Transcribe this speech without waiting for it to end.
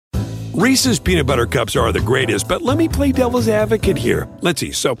Reese's Peanut Butter Cups are the greatest, but let me play devil's advocate here. Let's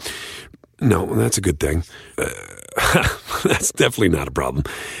see. So, no, that's a good thing. That's definitely not a problem.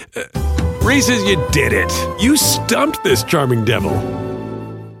 Reese's, you did it. You stumped this charming devil.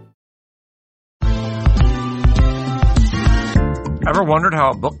 Ever wondered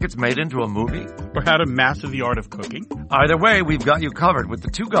how a book gets made into a movie? Or how to master the art of cooking? Either way, we've got you covered with the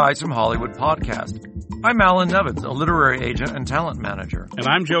Two Guys from Hollywood podcast. I'm Alan Nevins, a literary agent and talent manager. And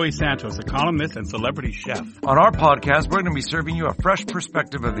I'm Joey Santos, a columnist and celebrity chef. On our podcast, we're going to be serving you a fresh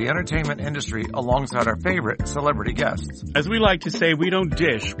perspective of the entertainment industry alongside our favorite celebrity guests. As we like to say, we don't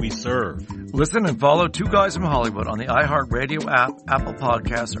dish, we serve. Listen and follow Two Guys from Hollywood on the iHeartRadio app, Apple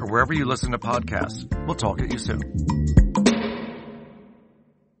Podcasts, or wherever you listen to podcasts. We'll talk at you soon.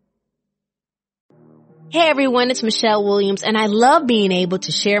 Hey everyone, it's Michelle Williams, and I love being able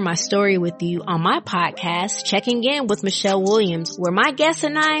to share my story with you on my podcast, Checking In with Michelle Williams, where my guests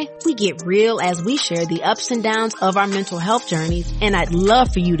and I, we get real as we share the ups and downs of our mental health journeys, and I'd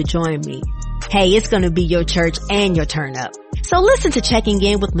love for you to join me. Hey, it's going to be your church and your turn up. So listen to Checking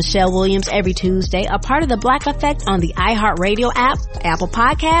In with Michelle Williams every Tuesday, a part of the Black Effect on the iHeartRadio app, Apple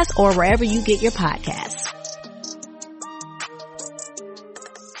Podcasts, or wherever you get your podcasts.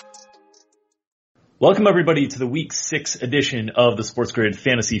 Welcome, everybody, to the Week 6 edition of the Sports Grid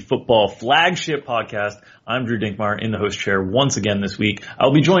Fantasy Football Flagship Podcast. I'm Drew Dinkmeyer in the host chair once again this week.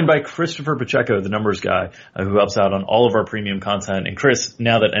 I'll be joined by Christopher Pacheco, the numbers guy, who helps out on all of our premium content. And Chris,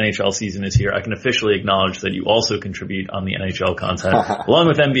 now that NHL season is here, I can officially acknowledge that you also contribute on the NHL content, along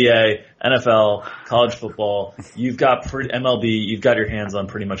with NBA, NFL, college football. You've got MLB, you've got your hands on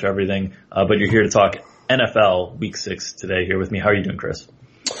pretty much everything, but you're here to talk NFL Week 6 today here with me. How are you doing, Chris?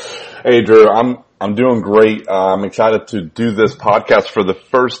 Hey, Drew. I'm doing great. I'm excited to do this podcast for the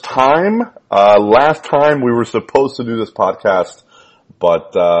first time. Last time we were supposed to do this podcast,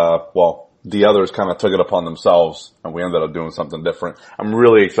 but, the others kind of took it upon themselves and we ended up doing something different. I'm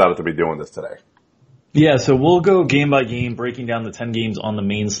really excited to be doing this today. Yeah, so we'll go game by game, breaking down the 10 games on the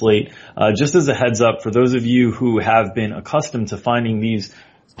main slate. Just as a heads up, for those of you who have been accustomed to finding these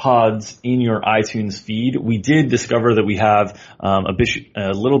pods in your iTunes feed, we did discover that we have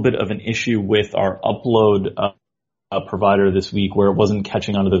a little bit of an issue with our upload provider this week where it wasn't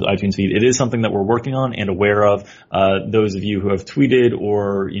catching onto the iTunes feed. It is something that we're working on and aware of. Those of you who have tweeted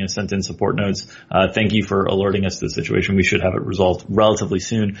or sent in support notes, thank you for alerting us to the situation. We should have it resolved relatively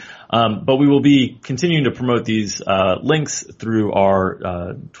soon. But we will be continuing to promote these links through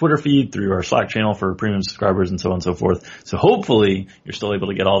our Twitter feed, through our Slack channel for premium subscribers, and so on and so forth. So hopefully you're still able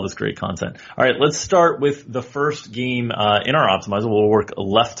to get all this great content. All right, let's start with the first game in our optimizer. We'll work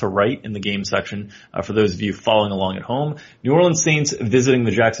left to right in the game section for those of you following along at home. New Orleans Saints visiting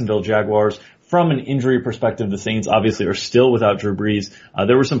the Jacksonville Jaguars. From an injury perspective, the Saints obviously are still without Drew Brees.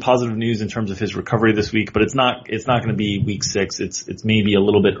 There was some positive news in terms of his recovery this week, but it's not going to be week 6. It's maybe a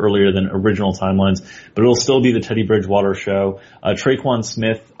little bit earlier than original timelines, but it'll still be the Teddy Bridgewater show. Traquan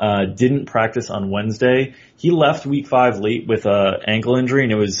Smith, didn't practice on Wednesday. He left week 5 late with a ankle injury,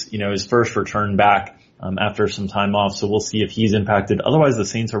 and it was, his first return back after some time off. So we'll see if he's impacted. Otherwise, the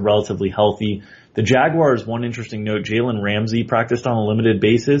Saints are relatively healthy. The Jaguars, one interesting note, Jalen Ramsey practiced on a limited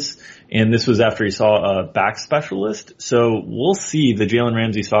basis, and this was after he saw a back specialist. So we'll see. The Jalen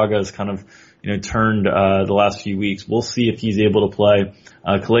Ramsey saga has kind of, turned the last few weeks. We'll see if he's able to play.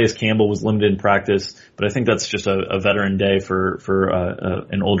 Calais Campbell was limited in practice, but I think that's just a veteran day for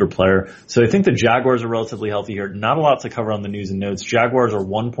an older player. So I think the Jaguars are relatively healthy here. Not a lot to cover on the news and notes. Jaguars are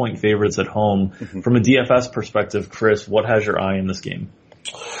 1-point favorites at home. From a DFS perspective, Chris, what has your eye in this game?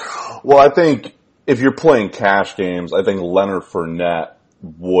 Well, I think if you're playing cash games, I think Leonard Fournette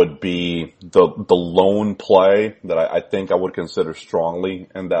would be the lone play that I think I would consider strongly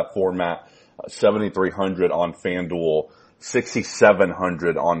in that format. 7,300 on FanDuel,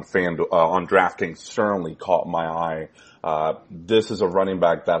 6,700 on DraftKings certainly caught my eye. This is a running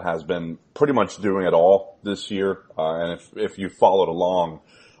back that has been pretty much doing it all this year. And if you followed along,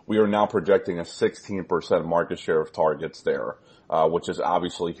 we are now projecting a 16% market share of targets there, which is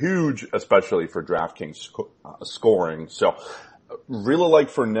obviously huge, especially for DraftKings scoring. So really like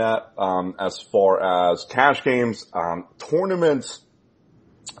Fournette, as far as cash games, tournaments,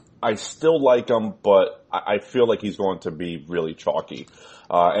 I still like him, but I feel like he's going to be really chalky.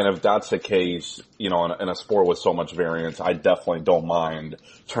 And if that's the case, in a sport with so much variance, I definitely don't mind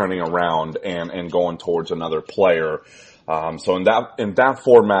turning around and going towards another player. So in that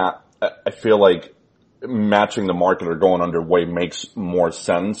format, I feel like matching the market or going underway makes more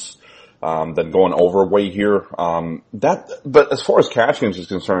sense. than going overweight here. But as far as cash games is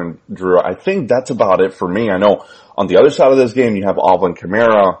concerned, Drew, I think that's about it for me. I know on the other side of this game, you have Alvin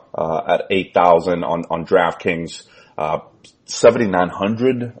Kamara, at 8,000 on DraftKings,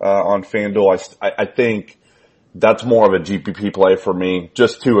 7,900, on FanDuel. I think that's more of a GPP play for me,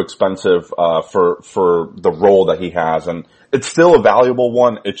 just too expensive, for the role that he has. And it's still a valuable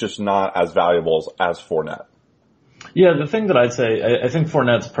one. It's just not as valuable as Fournette. Yeah, the thing that I'd say, I think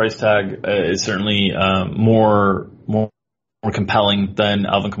Fournette's price tag is certainly more compelling than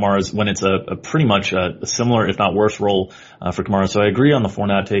Alvin Kamara's when it's a pretty much a similar, if not worse, role for Kamara. So I agree on the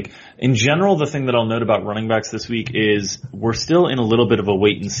Fournette take. In general, the thing that I'll note about running backs this week is we're still in a little bit of a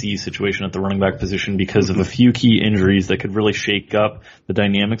wait and see situation at the running back position because of a few key injuries that could really shake up the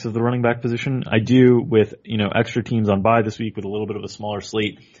dynamics of the running back position. I do with, extra teams on bye this week with a little bit of a smaller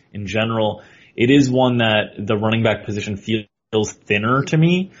slate in general. It is one that the running back position feels thinner to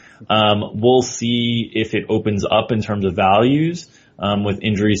me. We'll see if it opens up in terms of values, with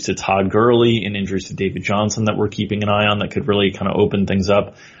injuries to Todd Gurley and injuries to David Johnson that we're keeping an eye on that could really kind of open things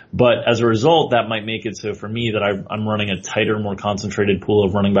up. But as a result, that might make it so for me that I'm running a tighter, more concentrated pool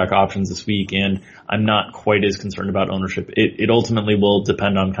of running back options this week, and I'm not quite as concerned about ownership. It ultimately will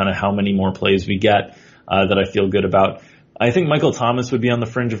depend on kind of how many more plays we get, that I feel good about. I think Michael Thomas would be on the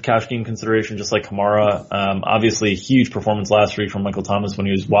fringe of cash game consideration, just like Kamara. Obviously, huge performance last week from Michael Thomas when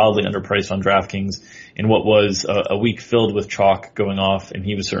he was wildly underpriced on DraftKings in what was a week filled with chalk going off, and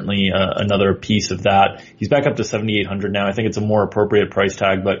he was certainly another piece of that. He's back up to 7,800 now. I think it's a more appropriate price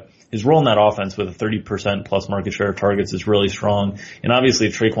tag, but his role in that offense with a 30% plus market share of targets is really strong. And obviously,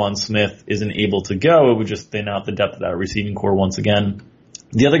 if Traquan Smith isn't able to go, it would just thin out the depth of that receiving core once again.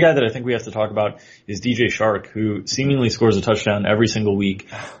 The other guy that I think we have to talk about is DJ Shark, who seemingly scores a touchdown every single week.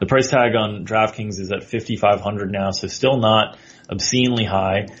 The price tag on DraftKings is at 5,500 now, so still not obscenely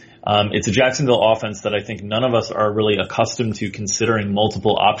high. It's a Jacksonville offense that I think none of us are really accustomed to considering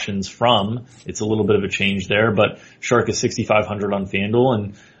multiple options from. It's a little bit of a change there, but Shark is 6,500 on FanDuel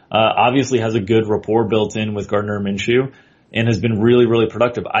and obviously has a good rapport built in with Gardner Minshew and has been really, really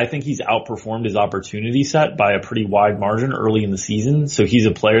productive. I think he's outperformed his opportunity set by a pretty wide margin early in the season. So he's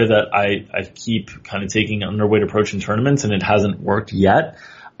a player that I keep kind of taking an underweight approach in tournaments, and it hasn't worked yet.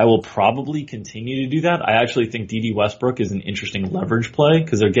 I will probably continue to do that. I actually think D.D. Westbrook is an interesting leverage play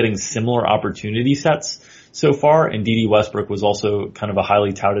because they're getting similar opportunity sets so far, and D.D. Westbrook was also kind of a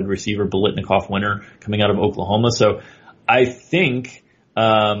highly touted receiver, Biletnikoff winner coming out of Oklahoma. So I think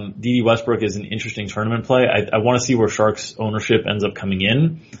D.D. Westbrook is an interesting tournament play. I want to see where Shark's ownership ends up coming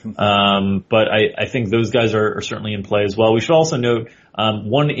in. But I think those guys are certainly in play as well. We should also note,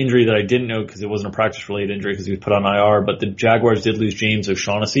 one injury that I didn't note because it wasn't a practice related injury because he was put on IR, but the Jaguars did lose James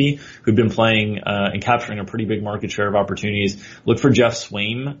O'Shaughnessy, who'd been playing, and capturing a pretty big market share of opportunities. Look for Jeff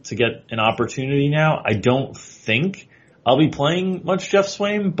Swaim to get an opportunity now. I don't think I'll be playing much Jeff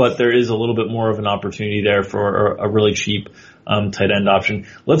Swaim, but there is a little bit more of an opportunity there for a really cheap tight end option.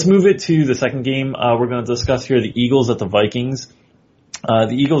 Let's move it to the second game we're going to discuss here, the Eagles at the Vikings.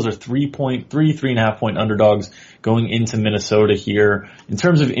 The Eagles are 3.5 point underdogs going into Minnesota here. In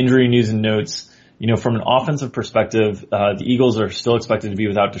terms of injury news and notes, from an offensive perspective, the Eagles are still expected to be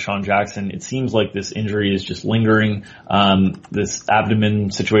without Deshaun Jackson. It seems like this injury is just lingering, this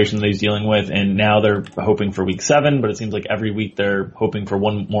abdomen situation that he's dealing with, and now they're hoping for week 7, but it seems like every week they're hoping for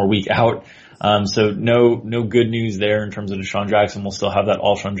one more week out. So no good news there in terms of Deshaun Jackson. We'll still have that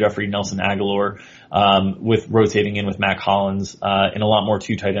Alshon Jeffrey, Nelson Aguilar, with rotating in with Mac Hollins, and a lot more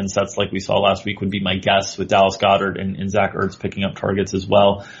 2 tight end sets like we saw last week would be my guess, with Dallas Goedert and Zach Ertz picking up targets as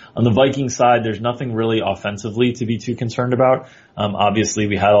well. On the Vikings side, there's nothing really offensively to be too concerned about. Obviously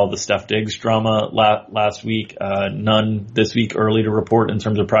we had all the Steph Diggs drama last week, none this week early to report in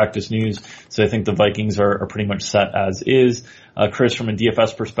terms of practice news. So I think the Vikings are pretty much set as is. Chris, from a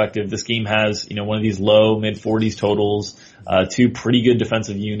DFS perspective, this game has, one of these low mid 40s totals, 2 pretty good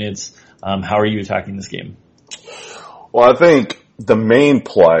defensive units. How are you attacking this game? Well, I think the main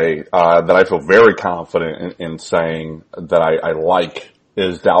play that I feel very confident in saying that I like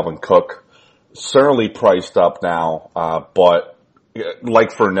is Dalvin Cook. Certainly priced up now, but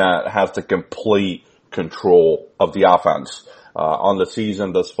like Fournette, has the complete control of the offense. On the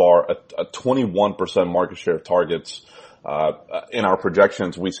season thus far, a 21% market share of targets. In our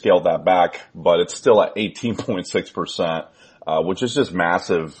projections, we scaled that back, but it's still at 18.6%, which is just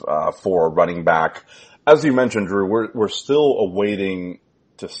massive, for a running back. As you mentioned, Drew, we're still awaiting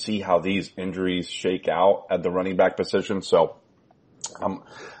to see how these injuries shake out at the running back position. So I'm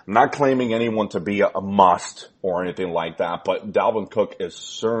not claiming anyone to be a must or anything like that, but Dalvin Cook is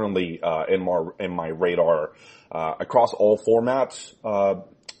certainly, in my radar, across all formats.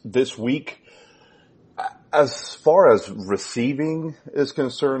 this week. As far as receiving is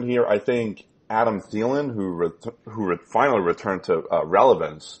concerned here, I think Adam Thielen, who finally returned to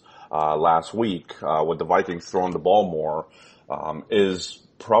relevance last week with the Vikings throwing the ball more, is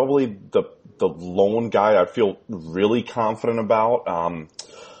probably the lone guy I feel really confident about.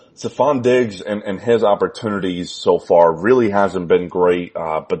 Stephon Diggs and his opportunities so far really hasn't been great,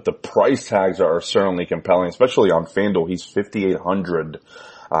 but the price tags are certainly compelling, especially on FanDuel. He's $5,800.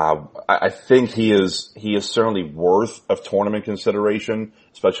 I think he is certainly worth of tournament consideration,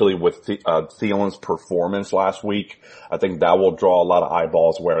 especially with Thielen's performance last week. I think that will draw a lot of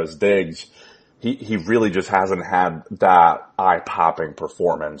eyeballs, whereas Diggs, he really just hasn't had that eye-popping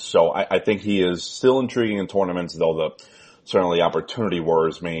performance. So I think he is still intriguing in tournaments, though certainly opportunity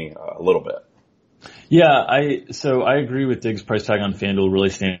worries me a little bit. Yeah, I agree with Diggs' price tag on FanDuel really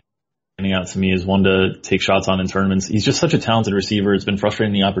standing out to me as one to take shots on in tournaments. He's just such a talented receiver. It's been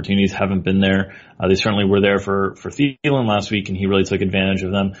frustrating the opportunities haven't been there. They certainly were there for Thielen last week, and he really took advantage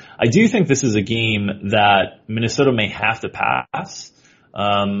of them. I do think this is a game that Minnesota may have to pass.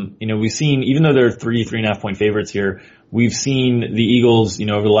 We've seen, even though they're 3.5 point favorites here, we've seen the Eagles,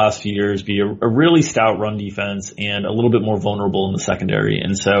 over the last few years be a really stout run defense and a little bit more vulnerable in the secondary.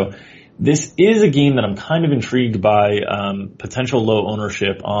 And so this is a game that I'm kind of intrigued by, potential low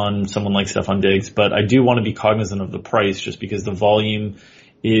ownership on someone like Stephon Diggs, but I do want to be cognizant of the price just because the volume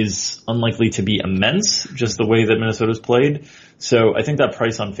is unlikely to be immense, just the way that Minnesota's played. So I think that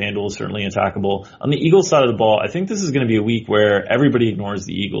price on FanDuel is certainly attackable. On the Eagles side of the ball, I think this is going to be a week where everybody ignores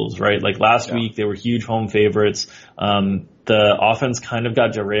the Eagles, right? Like last week, they were huge home favorites. The offense kind of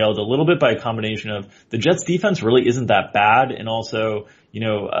got derailed a little bit by a combination of the Jets defense really isn't that bad, and also,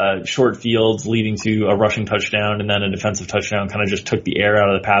 short fields leading to a rushing touchdown and then a defensive touchdown kind of just took the air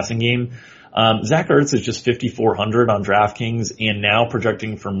out of the passing game. Zach Ertz is just 5,400 on DraftKings and now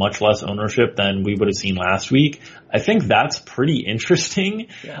projecting for much less ownership than we would have seen last week. I think that's pretty interesting.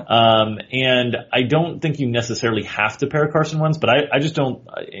 Yeah. And I don't think you necessarily have to pair Carson Wentz, but I just don't,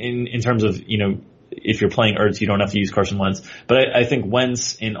 in terms of, if you're playing Ertz, you don't have to use Carson Wentz. But I think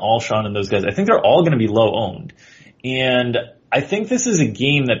Wentz and Alshon and those guys, I think they're all going to be low owned. And I think this is a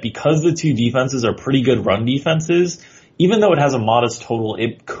game that, because the two defenses are pretty good run defenses, even though it has a modest total,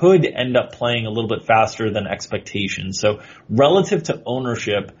 it could end up playing a little bit faster than expectation. So relative to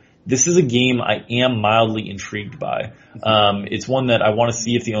ownership, this is a game I am mildly intrigued by. It's one that I want to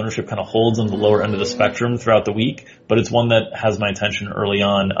see if the ownership kind of holds on the lower end of the spectrum throughout the week, but it's one that has my attention early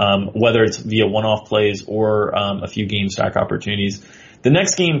on, whether it's via one-off plays or a few game stack opportunities. The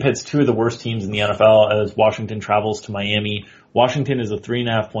next game pits two of the worst teams in the NFL as Washington travels to Miami. Washington is a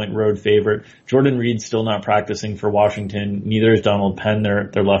 3.5 point road favorite. Jordan Reed's still not practicing for Washington. Neither is Donald Penn,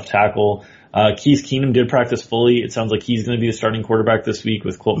 their left tackle. Case Keenum did practice fully. It sounds like he's going to be the starting quarterback this week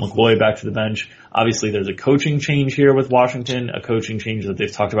with Colt McCoy back to the bench. Obviously, there's a coaching change here with Washington, a coaching change that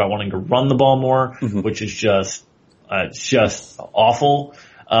they've talked about wanting to run the ball more, which is just awful.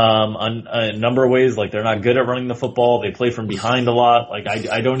 On a number of ways, like they're not good at running the football. They play from behind a lot. Like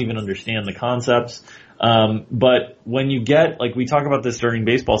I don't even understand the concepts. But when you get, like we talk about this during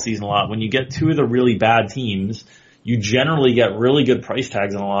baseball season a lot, when you get two of the really bad teams, you generally get really good price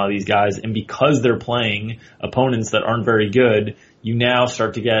tags on a lot of these guys. And because they're playing opponents that aren't very good, you now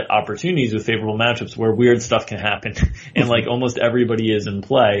start to get opportunities with favorable matchups where weird stuff can happen. And like almost everybody is in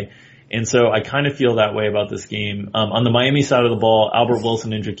play. And so I kind of feel that way about this game. On the Miami side of the ball, Albert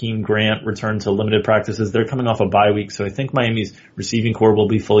Wilson and Jakeem Grant return to limited practices. They're coming off a bye week, so I think Miami's receiving core will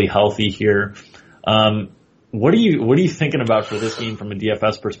be fully healthy here. What are you thinking about for this game from a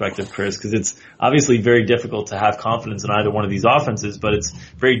DFS perspective, Chris? Because it's obviously very difficult to have confidence in either one of these offenses, but it's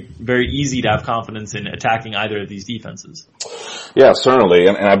very, very easy to have confidence in attacking either of these defenses. Yeah, certainly.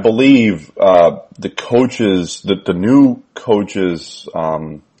 And I believe, the new coaches,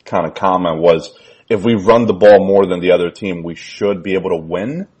 kind of comment was, if we run the ball more than the other team, we should be able to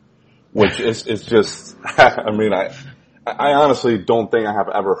win, which is just, I mean, I honestly don't think I have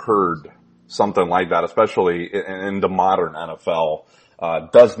ever heard something like that, especially in the modern NFL.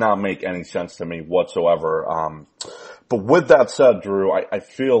 Does not make any sense to me whatsoever. But with that said, Drew, I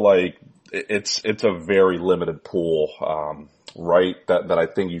feel like it's a very limited pool, right? That I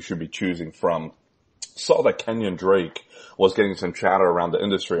think you should be choosing from. Saw that Kenyon Drake was getting some chatter around the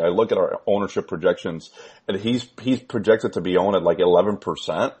industry. I look at our ownership projections, and he's projected to be owned at like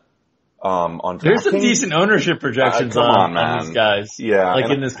 11%. On DraftKings. There's some decent ownership projections on these guys. Yeah, like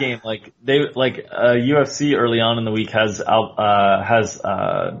in this game, like UFC early on in the week has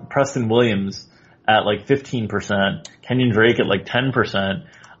Preston Williams at like 15%, Kenyon Drake at like 10%.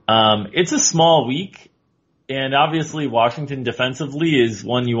 It's a small week. And obviously Washington defensively is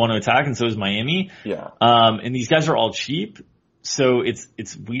one you want to attack, and so is Miami. Yeah. And these guys are all cheap, so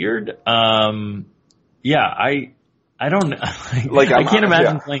it's weird. I don't know. I can't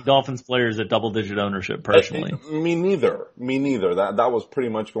imagine playing Dolphins players at double-digit ownership personally. Me neither. That was pretty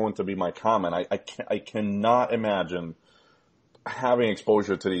much going to be my comment. I cannot imagine having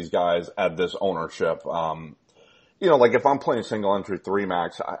exposure to these guys at this ownership. Like if I'm playing single entry 3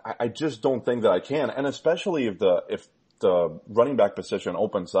 max, I just don't think that I can. And especially if the running back position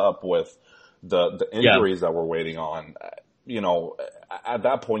opens up with the injuries that we're waiting on, at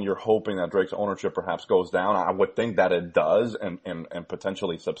that point you're hoping that Drake's ownership perhaps goes down. I would think that it does and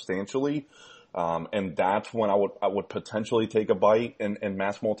potentially substantially. And that's when I would potentially take a bite in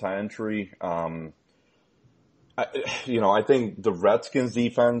mass multi-entry. I think the Redskins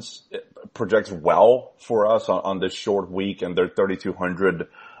defense projects well for us on this short week, and they're 3,200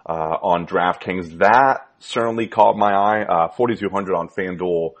 on DraftKings. That certainly caught my eye. 4,200 on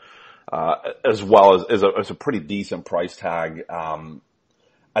FanDuel, as well as a pretty decent price tag.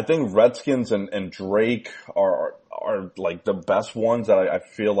 I think Redskins and Drake are like the best ones that I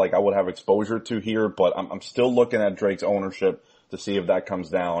feel like I would have exposure to here, but I'm still looking at Drake's ownership to see if that comes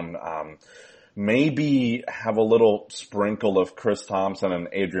down. Maybe have a little sprinkle of Chris Thompson and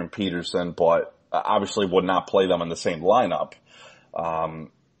Adrian Peterson, but obviously would not play them in the same lineup.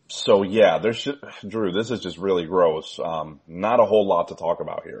 Drew, this is just really gross. Not a whole lot to talk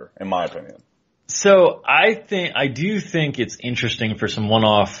about here, in my opinion. So I do think it's interesting for some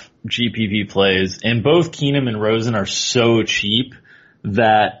one-off GPP plays, and both Keenum and Rosen are so cheap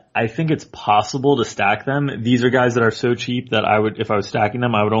that I think it's possible to stack them. These are guys that are so cheap that if I was stacking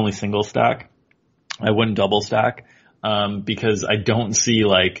them, I would only single stack. I wouldn't double stack, because I don't see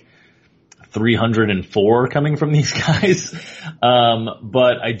like 304 coming from these guys.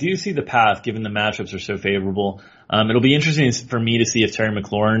 But I do see the path given the matchups are so favorable. It'll be interesting for me to see if Terry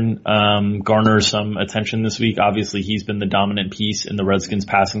McLaurin, garners some attention this week. Obviously he's been the dominant piece in the Redskins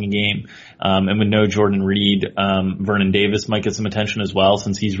passing game. And with no Jordan Reed, Vernon Davis might get some attention as well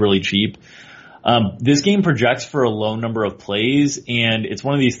since he's really cheap. This game projects for a low number of plays, and it's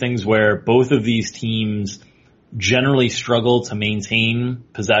one of these things where both of these teams generally struggle to maintain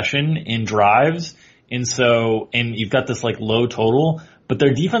possession in drives. And you've got this like low total, but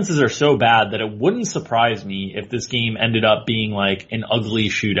their defenses are so bad that it wouldn't surprise me if this game ended up being like an ugly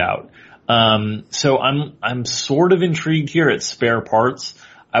shootout. So I'm sort of intrigued here at spare parts.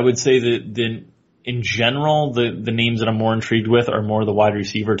 I would say that in general, the names that I'm more intrigued with are more the wide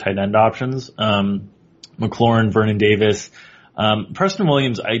receiver tight end options. McLaurin, Vernon Davis, Preston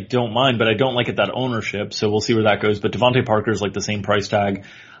Williams, I don't mind, but I don't like it that ownership, so we'll see where that goes. But Devontae Parker's like the same price tag.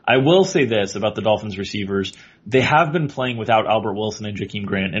 I will say this about the Dolphins receivers. They have been playing without Albert Wilson and Jakeem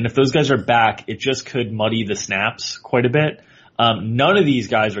Grant, and if those guys are back, it just could muddy the snaps quite a bit. None of these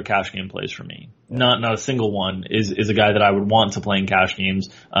guys are cash game plays for me. Not a single one is a guy that I would want to play in cash games.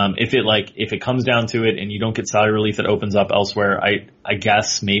 If it comes down to it and you don't get salary relief that opens up elsewhere, I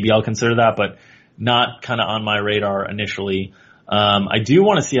guess maybe I'll consider that, but not kind of on my radar initially. I do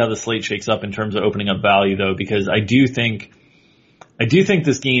want to see how the slate shakes up in terms of opening up value though, because I do think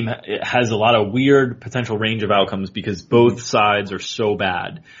this game has a lot of weird potential range of outcomes because both sides are so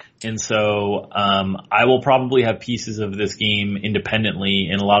bad. And so, I will probably have pieces of this game independently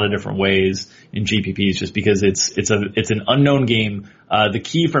in a lot of different ways in GPPs just because it's an unknown game. The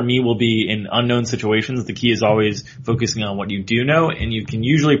key for me will be in unknown situations. The key is always focusing on what you do know, and you can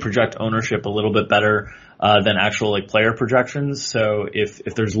usually project ownership a little bit better, than actual like player projections. So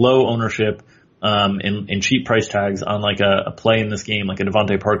if there's low ownership, in cheap price tags on like a play in this game, like a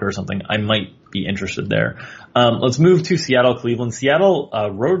Devontae Parker or something, I might be interested there. Let's move to Seattle, Cleveland. Seattle,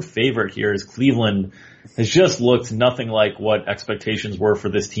 road favorite here is Cleveland has just looked nothing like what expectations were for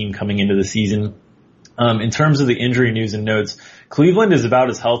this team coming into the season. In terms of the injury news and notes, Cleveland is about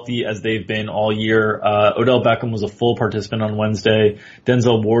as healthy as they've been all year. Odell Beckham was a full participant on Wednesday.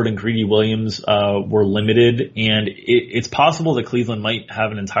 Denzel Ward and Greedy Williams, were limited, and it's possible that Cleveland might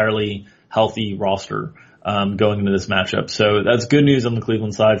have an entirely healthy roster going into this matchup. So that's good news on the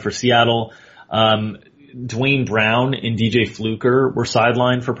Cleveland side. For Seattle, Dwayne Brown and DJ Fluker were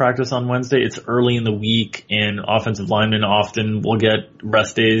sidelined for practice on Wednesday. It's early in the week, and offensive linemen often will get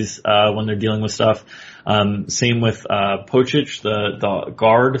rest days when they're dealing with stuff. Same with Pocic, the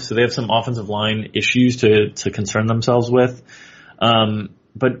guard. So they have some offensive line issues to concern themselves with.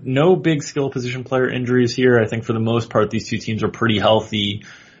 But no big skill position player injuries here. I think for the most part, these two teams are pretty healthy.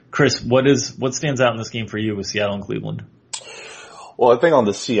 Chris, what stands out in this game for you with Seattle and Cleveland? Well, I think on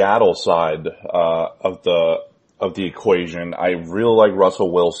the Seattle side of of the equation. I really like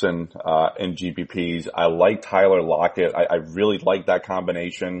Russell Wilson in GPPs. I like Tyler Lockett. I really like that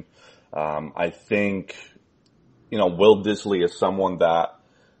combination. I think, Will Dissly is someone that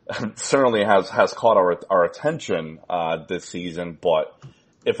certainly has caught our attention this season, but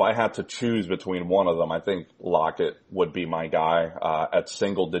if I had to choose between one of them, I think Lockett would be my guy at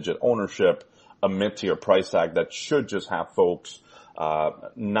single-digit ownership, a mid-tier price tag that should just have folks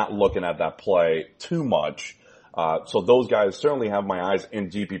not looking at that play too much. So those guys certainly have my eyes in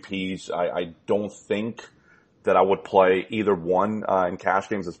GPPs. I don't think that I would play either one in cash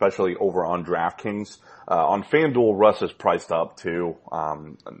games, especially over on DraftKings. On FanDuel, Russ is priced up too.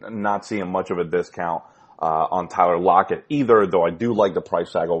 Not seeing much of a discount on Tyler Lockett either, though I do like the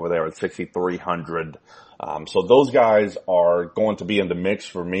price tag over there at $6,300. So those guys are going to be in the mix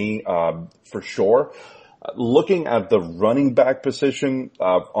for me for sure. Looking at the running back position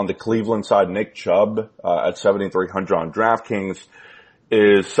on the Cleveland side, Nick Chubb at $7,300 on DraftKings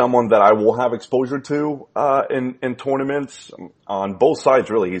is someone that I will have exposure to in tournaments on both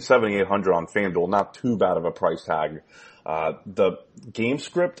sides. Really, he's $7,800 on FanDuel, not too bad of a price tag. The game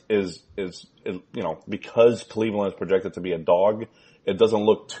script is because Cleveland is projected to be a dog, it doesn't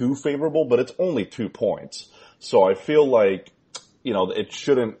look too favorable, but it's only 2 points. So I feel like it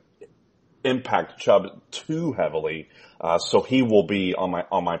shouldn't impact Chubb too heavily. So he will be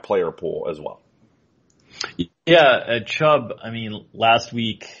on my player pool as well. Yeah, Chubb, last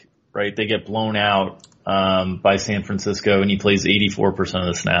week, right, they get blown out by San Francisco and he plays 84% of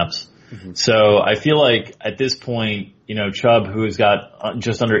the snaps. Mm-hmm. So I feel like at this point, Chubb, who has got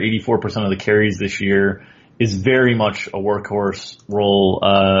just under 84% of the carries this year, is very much a workhorse role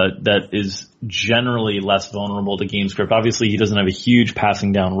that is generally less vulnerable to game script. Obviously, he doesn't have a huge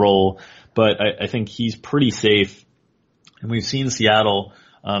passing down role, but I think he's pretty safe. And we've seen Seattle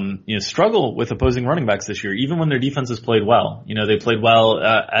struggle with opposing running backs this year, even when their defenses played well. They played well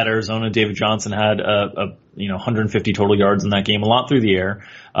at Arizona. David Johnson had 150 total yards in that game, a lot through the air.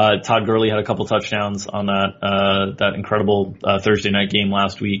 Todd Gurley had a couple touchdowns on that incredible Thursday night game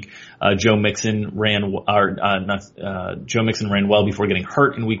last week. Joe Mixon ran well before getting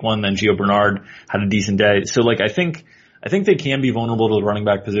hurt in week 1. Then Gio Bernard had a decent day. So I think they can be vulnerable to the running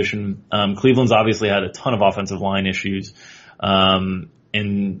back position. Cleveland's obviously had a ton of offensive line issues.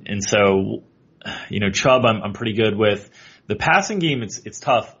 And so, Chubb, I'm pretty good with. The passing game, it's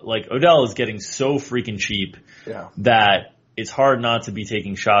tough. Odell is getting so freaking cheap that it's hard not to be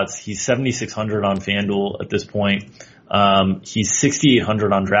taking shots. He's 7,600 on FanDuel at this point. He's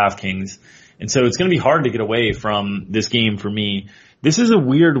 6,800 on DraftKings. And so it's going to be hard to get away from this game for me. This is a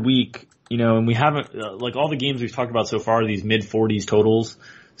weird week, and we haven't, all the games we've talked about so far are these mid-40s totals.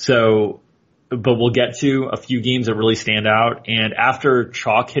 But we'll get to a few games that really stand out. And after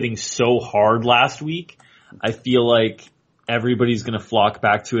chalk hitting so hard last week, I feel like everybody's going to flock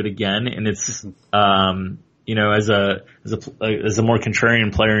back to it again. And it's, as a more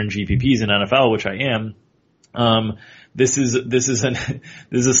contrarian player in GPPs in NFL, which I am, this is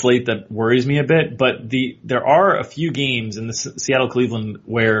a slate that worries me a bit, but there are a few games in the Seattle Cleveland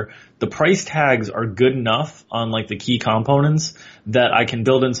where the price tags are good enough on the key components that I can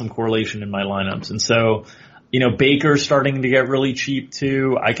build in some correlation in my lineups. And so, Baker's starting to get really cheap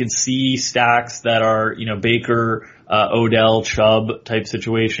too. I could see stacks that are, Baker, Odell, Chubb type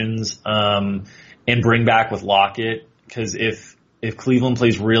situations, and bring back with Lockett, because if Cleveland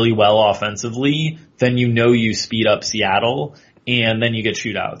plays really well offensively, then you speed up Seattle, and then you get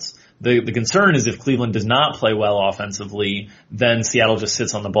shootouts. The concern is if Cleveland does not play well offensively, then Seattle just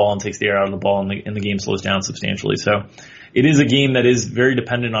sits on the ball and takes the air out of the ball, and the game slows down substantially. So it is a game that is very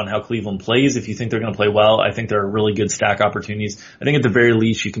dependent on how Cleveland plays. If you think they're going to play well, I think there are really good stack opportunities. I think at the very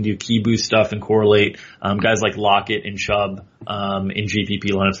least you can do key boost stuff and correlate guys like Lockett and Chubb in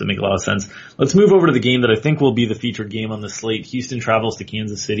GPP lineups that make a lot of sense. Let's move over to the game that I think will be the featured game on the slate. Houston travels to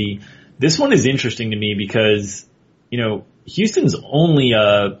Kansas City. This one is interesting to me because, Houston's only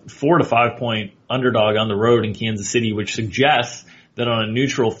a 4 to 5 point underdog on the road in Kansas City, which suggests that on a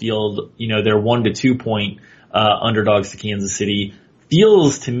neutral field, they're 1 to 2 point underdogs to Kansas City.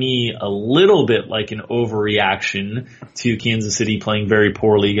 Feels to me a little bit like an overreaction to Kansas City playing very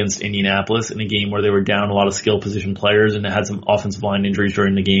poorly against Indianapolis in a game where they were down a lot of skill position players and had some offensive line injuries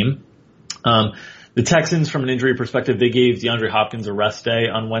during the game. The Texans, from an injury perspective, they gave DeAndre Hopkins a rest day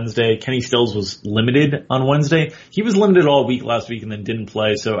on Wednesday. Kenny Stills was limited on Wednesday. He was limited all week last week and then didn't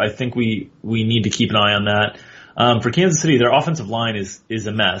play, so I think we need to keep an eye on that. For Kansas City, their offensive line is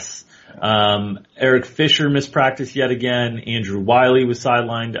a mess. Eric Fisher missed practice yet again. Andrew Wiley was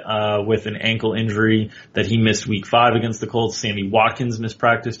sidelined with an ankle injury that he missed week 5 against the Colts. Sammy Watkins missed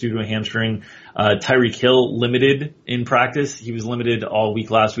practice due to a hamstring. Tyreek Hill limited in practice. He was limited all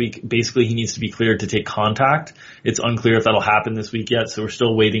week last week. Basically, he needs to be cleared to take contact. It's unclear if that'll happen this week yet, so we're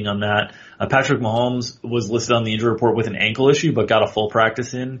still waiting on that. Patrick Mahomes was listed on the injury report with an ankle issue, but got a full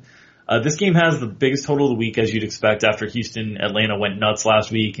practice in. This game has the biggest total of the week, as you'd expect, after Atlanta went nuts last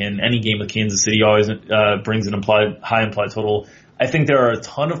week, and any game with Kansas City always brings an high implied total. I think there are a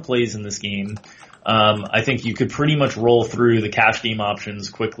ton of plays in this game. I think you could pretty much roll through the cash game options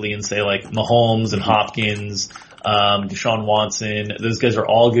quickly and say like Mahomes and Hopkins, Deshaun Watson. Those guys are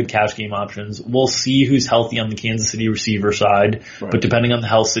all good cash game options. We'll see who's healthy on the Kansas City receiver side, right. But depending on the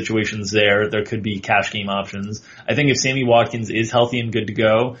health situations there could be cash game options. I think if Sammy Watkins is healthy and good to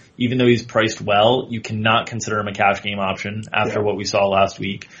go, even though he's priced well, you cannot consider him a cash game option after what we saw last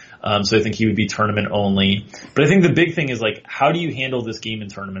week. So I think he would be tournament only. But I think the big thing is like, how do you handle this game in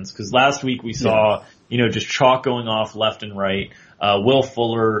tournaments? Because last week we saw, just chalk going off left and right. Will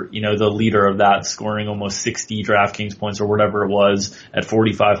Fuller, the leader of that, scoring almost 60 DraftKings points or whatever it was at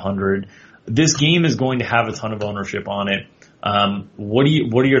 4,500. This game is going to have a ton of ownership on it. What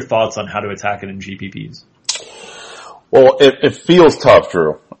are your thoughts on how to attack it in GPPs? Well, it feels tough,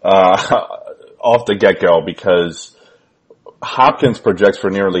 Drew, off the get-go, because Hopkins projects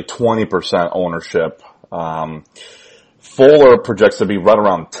for nearly 20% ownership. Fuller projects to be right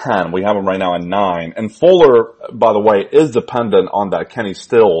around 10. We have him right now at 9. And Fuller, by the way, is dependent on that Kenny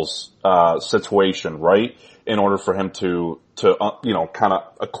Stills situation, right? In order for him to kind of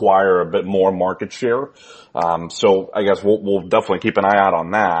acquire a bit more market share. So I guess we'll definitely keep an eye out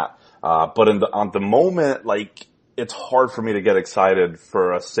on that. But on the moment, like, it's hard for me to get excited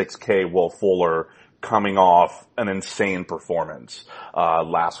for a 6K Will Fuller coming off an insane performance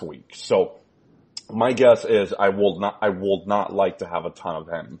last week. So my guess is I will not like to have a ton of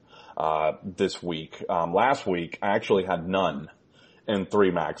him this week. Last week I actually had none in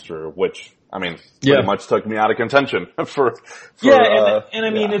 3 max, Drew, which pretty much took me out of contention for I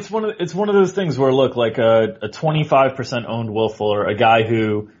mean it's one of those things where look, like a 25% owned Will Fuller, a guy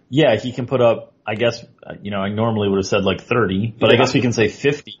who he can put up, I guess, I normally would have said like 30, but I guess we can say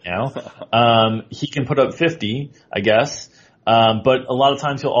 50 now. He can put up 50, I guess. But a lot of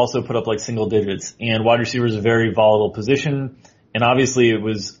times he'll also put up like single digits, and wide receiver is a very volatile position. And obviously it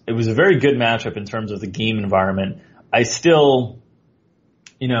was a very good matchup in terms of the game environment. I still,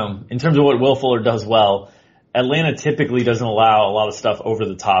 in terms of what Will Fuller does well, Atlanta typically doesn't allow a lot of stuff over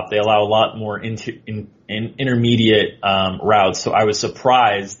the top. They allow a lot more intermediate routes. So I was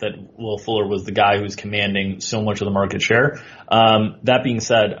surprised that Will Fuller was the guy who's commanding so much of the market share. That being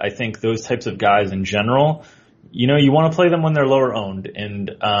said, I think those types of guys in general, you want to play them when they're lower owned. And,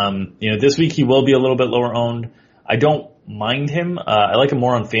 this week he will be a little bit lower owned. I don't mind him. I like him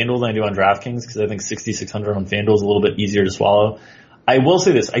more on FanDuel than I do on DraftKings because I think 6,600 on FanDuel is a little bit easier to swallow. I will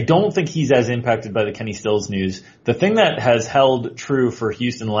say this. I don't think he's as impacted by the Kenny Stills news. The thing that has held true for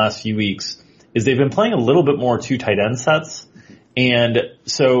Houston the last few weeks is they've been playing a little bit more 2 tight end sets. And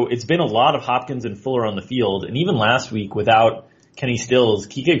so it's been a lot of Hopkins and Fuller on the field. And even last week without Kenny Stills,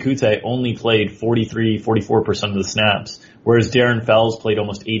 Kike Kute only played 44% of the snaps, whereas Darren Fells played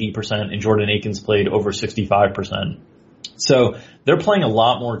almost 80% and Jordan Akins played over 65%. So they're playing a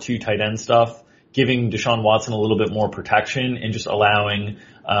lot more 2 tight end stuff, giving Deshaun Watson a little bit more protection and just allowing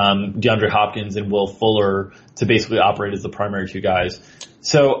DeAndre Hopkins and Will Fuller to basically operate as the primary 2 guys.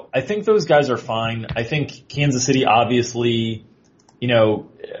 So I think those guys are fine. I think Kansas City, obviously,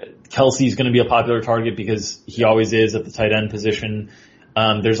 Kelsey's going to be a popular target because he always is at the tight end position.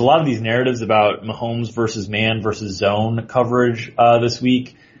 There's a lot of these narratives about Mahomes versus man versus zone coverage this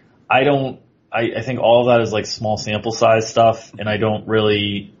week. I think all of that is like small sample size stuff, and I don't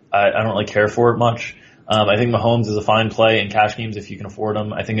really care for it much. I think Mahomes is a fine play in cash games if you can afford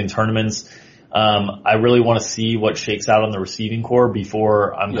them. I think in tournaments, I really want to see what shakes out on the receiving core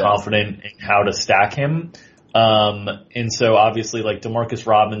before I'm confident in how to stack him. And so obviously like DeMarcus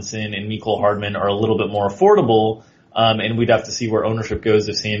Robinson and Mecole Hardman are a little bit more affordable. And we'd have to see where ownership goes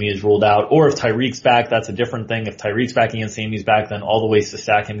if Sammy is ruled out, or if Tyreek's back. That's a different thing. If Tyreek's back and Sammy's back, then all the ways to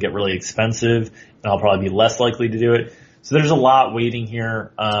stack him get really expensive, and I'll probably be less likely to do it. So there's a lot waiting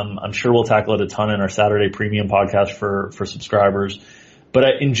here. I'm sure we'll tackle it a ton in our Saturday premium podcast for subscribers. But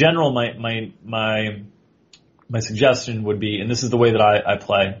in general, my suggestion would be, and this is the way that I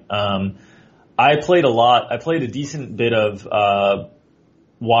play. I played a decent bit of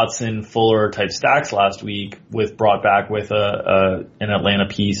Watson, Fuller type stacks last week brought back with an Atlanta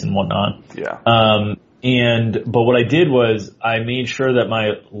piece and whatnot. Yeah. But what I did was I made sure that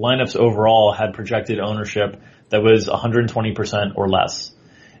my lineups overall had projected ownership that was 120% or less.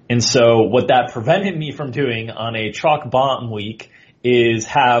 And so what that prevented me from doing on a chalk bomb week is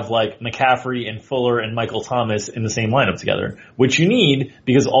have like McCaffrey and Fuller and Michael Thomas in the same lineup together, which you need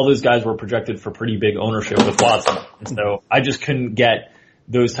because all those guys were projected for pretty big ownership with Watson. And so I just couldn't get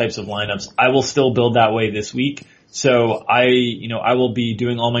those types of lineups. I will still build that way this week. So I will be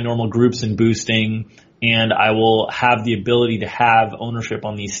doing all my normal groups and boosting, and I will have the ability to have ownership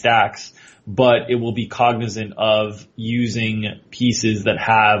on these stacks, but it will be cognizant of using pieces that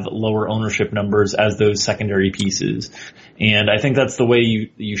have lower ownership numbers as those secondary pieces. And I think that's the way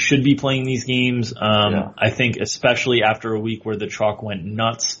you should be playing these games. I think especially after a week where the chalk went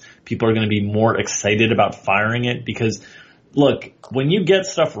nuts, people are going to be more excited about firing it because look, when you get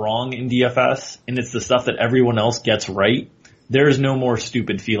stuff wrong in DFS and it's the stuff that everyone else gets right, there is no more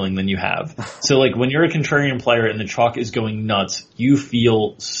stupid feeling than you have. So like when you're a contrarian player and the chalk is going nuts, you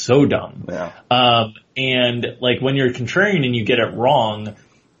feel so dumb. Yeah. And like when you're a contrarian and you get it wrong,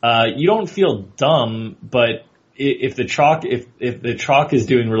 you don't feel dumb, but if the chalk is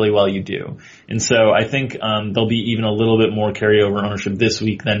doing really well, you do. And so I think there'll be even a little bit more carryover ownership this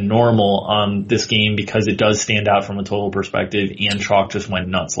week than normal on this game because it does stand out from a total perspective and chalk just went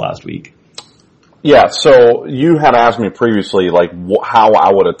nuts last week. Yeah, so you had asked me previously, like, how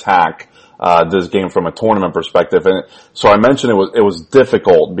I would attack this game from a tournament perspective, and so I mentioned it was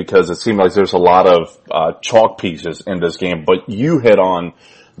difficult because it seemed like there's a lot of chalk pieces in this game. But you hit on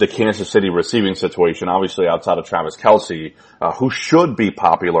the Kansas City receiving situation, obviously outside of Travis Kelce, who should be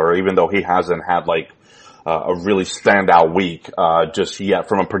popular, even though he hasn't had like a really standout week just yet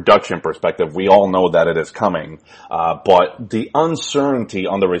from a production perspective. We all know that it is coming. But the uncertainty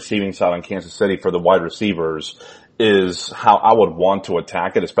on the receiving side in Kansas City for the wide receivers is how I would want to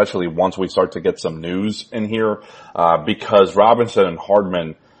attack it, especially once we start to get some news in here, because Robinson and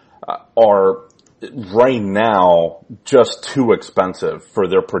Hardman are right now just too expensive for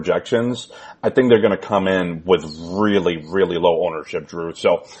their projections. I think they're going to come in with really, really low ownership, Drew.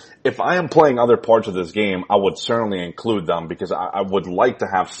 So if I am playing other parts of this game, I would certainly include them because I would like to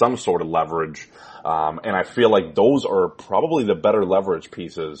have some sort of leverage. And I feel like those are probably the better leverage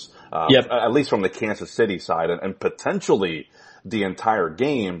pieces, at least from the Kansas City side and potentially the entire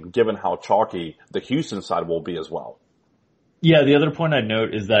game, given how chalky the Houston side will be as well. Yeah, the other point I'd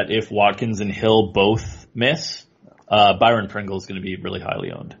note is that if Watkins and Hill both miss, Byron Pringle is going to be really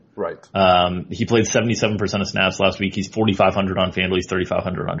highly owned. Right. He played 77% of snaps last week. He's 4,500 on FanDuel. He's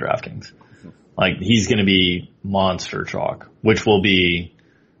 3,500 on DraftKings. Like, he's going to be monster chalk, which will be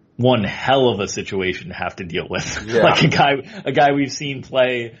one hell of a situation to have to deal with. Yeah. Like a guy we've seen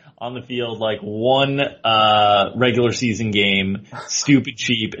play on the field like one regular season game, stupid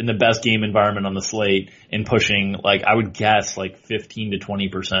cheap, in the best game environment on the slate, and pushing like I would guess like 15 to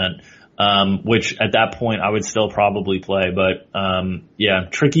 20%, which at that point I would still probably play. But yeah,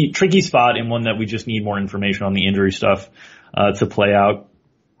 tricky spot, and one that we just need more information on the injury stuff to play out.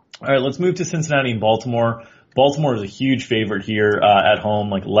 All right, let's move to Cincinnati and Baltimore. Baltimore is a huge favorite here at home,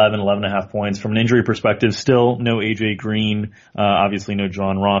 like 11.5 points. From an injury perspective, still no A.J. Green, obviously no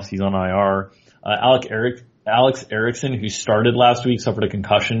John Ross, he's on IR. Alex Erickson, who started last week, suffered a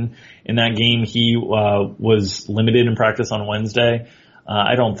concussion in that game. He was limited in practice on Wednesday.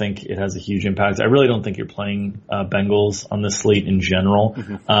 I don't think it has a huge impact. I really don't think you're playing Bengals on this slate in general.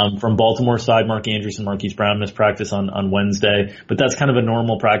 Mm-hmm. From Baltimore's side, Mark Andrews and Marquise Brown missed practice on Wednesday, but that's kind of a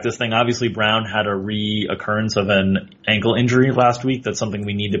normal practice thing. Obviously, Brown had a reoccurrence of an ankle injury last week. That's something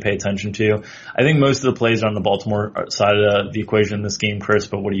we need to pay attention to. I think most of the plays are on the Baltimore side of the equation in this game, Chris,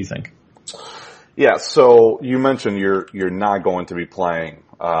 but what do you think? Yeah, so you mentioned you're not going to be playing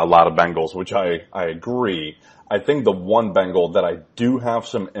a lot of Bengals, which I agree. I think the one Bengal that I do have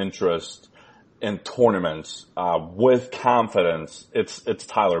some interest in tournaments with confidence, it's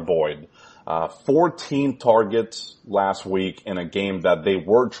Tyler Boyd. 14 targets last week in a game that they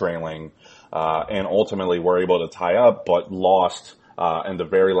were trailing and ultimately were able to tie up, but lost in the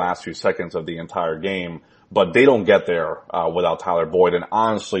very last few seconds of the entire game. But they don't get there without Tyler Boyd. And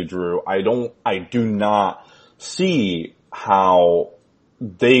honestly, Drew, I do not see how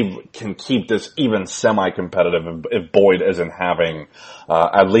they can keep this even semi-competitive if Boyd isn't having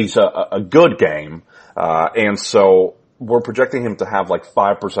at least a good game. And so we're projecting him to have like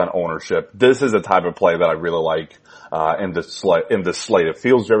 5% ownership. This is a type of play that I really like in this slate. It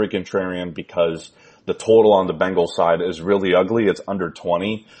feels very contrarian because the total on the Bengals side is really ugly. It's under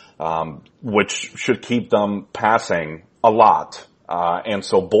 20, which should keep them passing a lot. And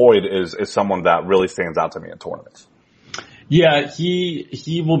so Boyd is someone that really stands out to me in tournaments. Yeah,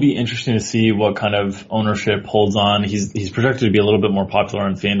 he will be interesting to see what kind of ownership holds on. He's projected to be a little bit more popular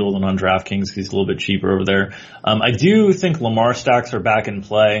on FanDuel than on DraftKings because he's a little bit cheaper over there. I do think Lamar stacks are back in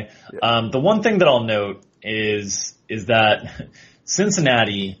play. The one thing that I'll note is that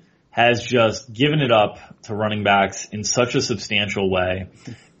Cincinnati has just given it up to running backs in such a substantial way.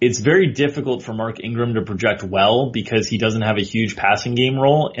 It's very difficult for Mark Ingram to project well because he doesn't have a huge passing game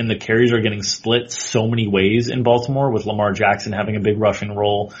role, and the carries are getting split so many ways in Baltimore, with Lamar Jackson having a big rushing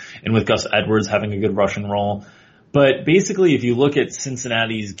role and with Gus Edwards having a good rushing role. But basically, if you look at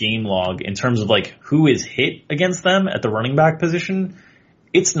Cincinnati's game log in terms of like who is hit against them at the running back position,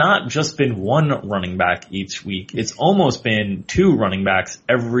 it's not just been one running back each week. It's almost been two running backs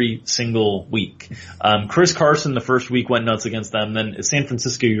every single week. Chris Carson the first week went nuts against them. Then San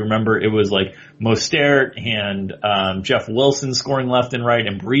Francisco, you remember, it was like Mostert and Jeff Wilson scoring left and right,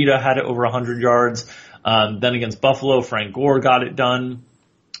 and Breida had it over 100 yards. Then against Buffalo, Frank Gore got it done.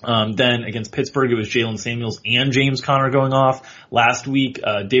 Then against Pittsburgh, it was Jalen Samuels and James Conner going off. Last week,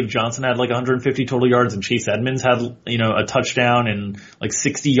 David Johnson had like 150 total yards, and Chase Edmonds had, a touchdown and like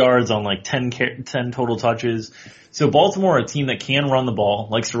 60 yards on like 10 total touches. So Baltimore, a team that can run the ball,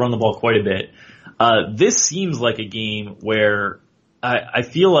 likes to run the ball quite a bit. This seems like a game where I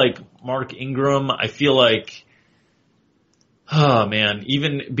feel like Mark Ingram,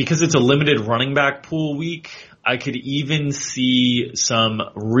 even because it's a limited running back pool week, I could even see some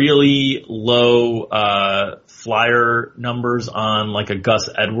really low flyer numbers on like a Gus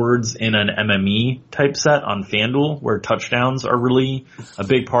Edwards in an MME type set on FanDuel, where touchdowns are really a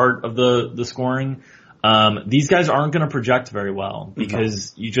big part of the scoring. These guys aren't going to project very well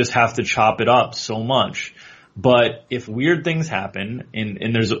because you just have to chop it up so much. But if weird things happen,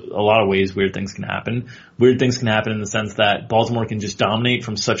 and there's a lot of ways weird things can happen in the sense that Baltimore can just dominate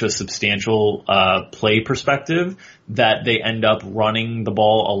from such a substantial play perspective that they end up running the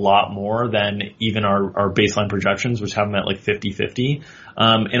ball a lot more than even our baseline projections, which have them at like 50-50.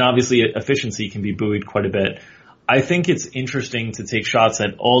 And obviously efficiency can be buoyed quite a bit. I think it's interesting to take shots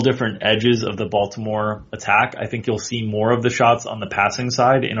at all different edges of the Baltimore attack. I think you'll see more of the shots on the passing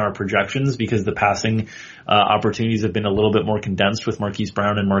side in our projections because the passing opportunities have been a little bit more condensed with Marquise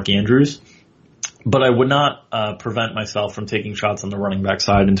Brown and Mark Andrews. But I would not prevent myself from taking shots on the running back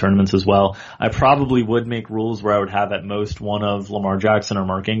side in tournaments as well. I probably would make rules where I would have at most one of Lamar Jackson or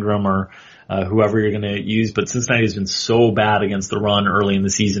Mark Ingram or whoever you're going to use. But Cincinnati has been so bad against the run early in the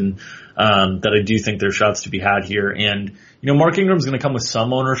season that I do think there's shots to be had here. And, Mark Ingram's going to come with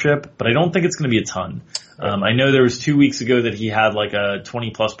some ownership, but I don't think it's going to be a ton. I know there was 2 weeks ago that he had like a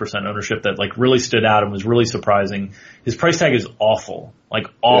 20+% ownership that like really stood out and was really surprising. His price tag is awful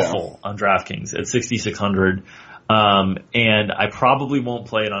on DraftKings at 6,600. And I probably won't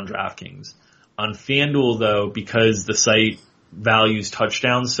play it on DraftKings. On FanDuel though, because the site values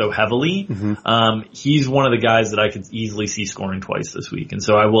touchdowns so heavily, he's one of the guys that I could easily see scoring twice this week. And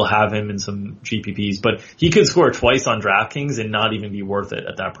so I will have him in some GPPs, but he could score twice on DraftKings and not even be worth it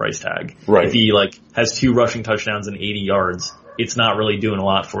at that price tag. Right. If he like has 2 rushing touchdowns and 80 yards, it's not really doing a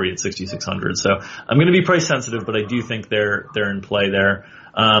lot for you at 6,600. So I'm going to be price sensitive, but I do think they're in play there.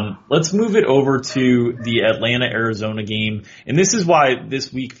 Let's move it over to the Atlanta-Arizona game. And this is why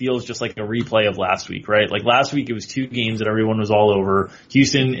this week feels just like a replay of last week, right? Like last week it was 2 games that everyone was all over.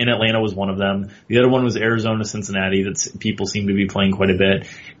 Houston and Atlanta was one of them. The other one was Arizona-Cincinnati that people seem to be playing quite a bit.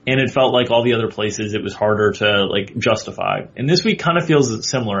 And it felt like all the other places it was harder to like justify. And this week kind of feels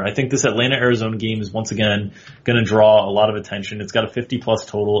similar. I think this Atlanta-Arizona game is once again going to draw a lot of attention. It's got a 50+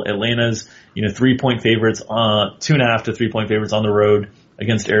 total. Atlanta's, 3-point favorites, 2.5 to 3-point favorites on the road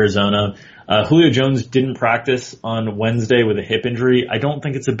against Arizona. Julio Jones didn't practice on Wednesday with a hip injury. I don't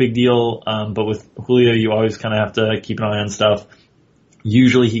think it's a big deal, but with Julio, you always kind of have to keep an eye on stuff.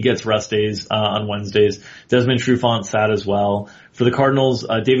 Usually he gets rest days on Wednesdays. Desmond Trufant sat as well. For the Cardinals,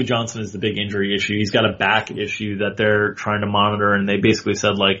 David Johnson is the big injury issue. He's got a back issue that they're trying to monitor, and they basically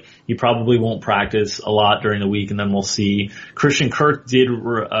said, like, he probably won't practice a lot during the week, and then we'll see. Christian Kirk did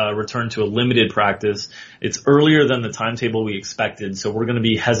return to a limited practice. It's earlier than the timetable we expected, so we're going to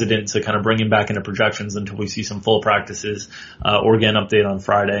be hesitant to kind of bring him back into projections until we see some full practices or get an update on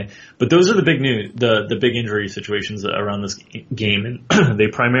Friday. But those are the big news, the big injury situations around this game, and they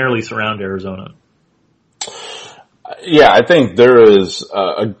primarily surround Arizona. Yeah, I think there is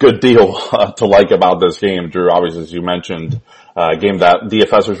a good deal to like about this game, Drew. Obviously, as you mentioned, a game that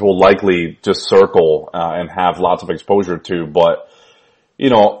DFSers will likely just circle and have lots of exposure to. But,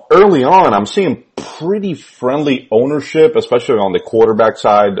 early on, I'm seeing pretty friendly ownership, especially on the quarterback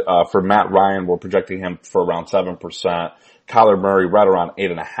side. For Matt Ryan, we're projecting him for around 7%. Kyler Murray right around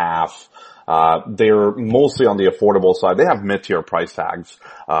 8.5%. They're mostly on the affordable side. They have mid-tier price tags,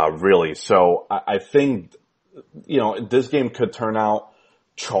 really. So I think, this game could turn out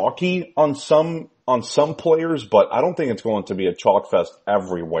chalky on some players, but I don't think it's going to be a chalk fest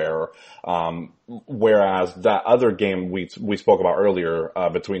everywhere. Whereas that other game we spoke about earlier,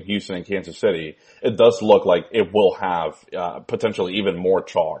 between Houston and Kansas City, it does look like it will have, potentially even more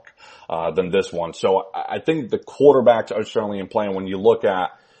chalk, than this one. So I think the quarterbacks are certainly in play. And when you look at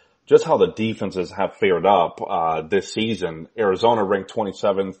just how the defenses have fared up, this season, Arizona ranked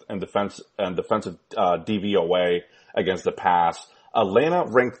 27th in defensive DVOA against the pass. Atlanta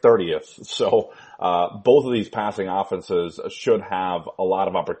ranked 30th. So, both of these passing offenses should have a lot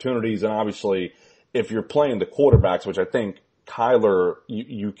of opportunities. And obviously, if you're playing the quarterbacks, which I think Kyler,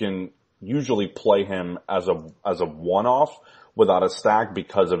 you can usually play him as a one-off without a stack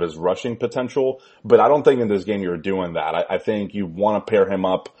because of his rushing potential. But I don't think in this game you're doing that. I think you want to pair him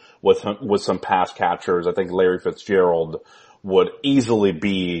up with some pass catchers. I think Larry Fitzgerald would easily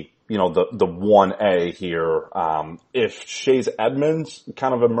be, the 1A here. If Chase Edmonds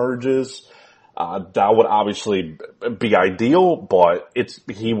kind of emerges, that would obviously be ideal, but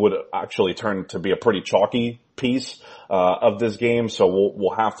he would actually turn to be a pretty chalky piece, of this game. So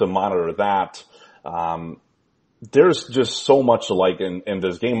we'll have to monitor that. There's just so much to like in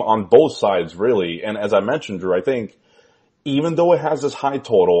this game on both sides, really. And as I mentioned, Drew, I think even though it has this high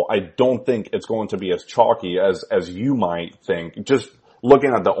total, I don't think it's going to be as chalky as you might think, just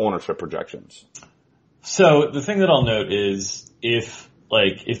looking at the ownership projections. So the thing that I'll note is if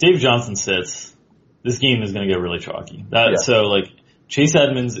David Johnson sits, this game is going to get really chalky. So Chase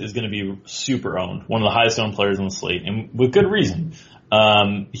Edmonds is going to be super owned, one of the highest owned players on the slate, and with good reason.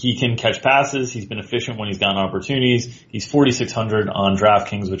 He can catch passes. He's been efficient when he's gotten opportunities. He's 4,600 on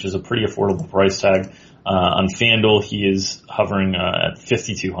DraftKings, which is a pretty affordable price tag. On FanDuel, he is hovering at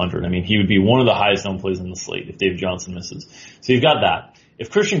 5,200. I mean, he would be one of the highest owned plays on the slate if David Johnson misses. So you've got that. If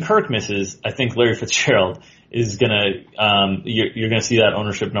Christian Kirk misses, I think Larry Fitzgerald is gonna, you're gonna see that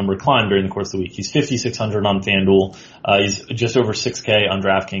ownership number climb during the course of the week. He's 5,600 on FanDuel. He's just over 6K on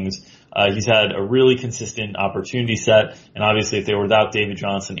DraftKings. He's had a really consistent opportunity set, and obviously if they were without David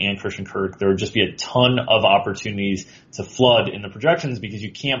Johnson and Christian Kirk, there would just be a ton of opportunities to flood in the projections because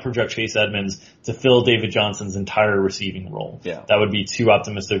you can't project Chase Edmonds to fill David Johnson's entire receiving role. Yeah. That would be too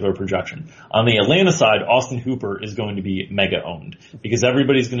optimistic of a projection. On the Atlanta side, Austin Hooper is going to be mega owned because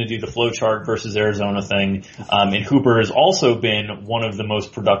everybody's going to do the flowchart versus Arizona thing, and Hooper has also been one of the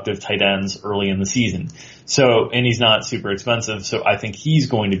most productive tight ends early in the season. So, and he's not super expensive, so I think he's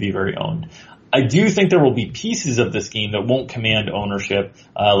going to be very owned. I do think there will be pieces of this game that won't command ownership,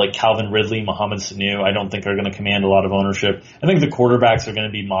 like Calvin Ridley, Mohamed Sanu. I don't think are going to command a lot of ownership. I think the quarterbacks are going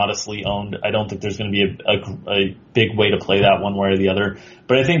to be modestly owned. I don't think there's going to be a big way to play that one way or the other.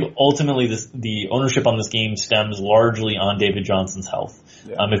 But I think ultimately the ownership on this game stems largely on David Johnson's health.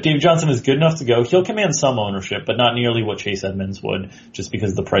 Yeah. If David Johnson is good enough to go, he'll command some ownership, but not nearly what Chase Edmonds would, just because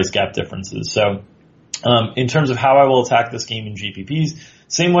of the price gap differences. So, in terms of how I will attack this game in GPPs,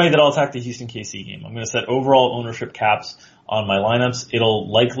 same way that I'll attack the Houston KC game. I'm going to set overall ownership caps on my lineups. It'll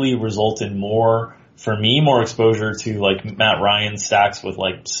likely result in more exposure to Matt Ryan stacks with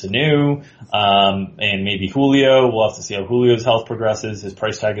Sanu, and maybe Julio. We'll have to see how Julio's health progresses. His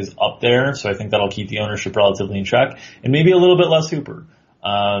price tag is up there, so I think that'll keep the ownership relatively in check. And maybe a little bit less Hooper.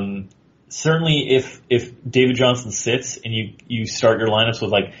 Certainly if David Johnson sits and you start your lineups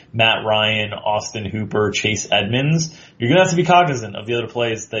with Matt Ryan, Austin Hooper, Chase Edmonds, you're going to have to be cognizant of the other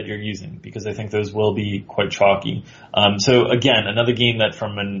plays that you're using because I think those will be quite chalky. So again, another game that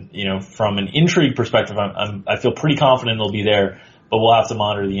from an intrigue perspective, I feel pretty confident it'll be there, but we'll have to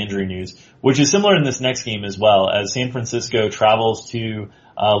monitor the injury news, which is similar in this next game as well, as San Francisco travels to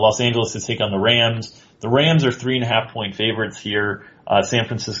Los Angeles to take on the Rams. The Rams are 3.5 point favorites here. San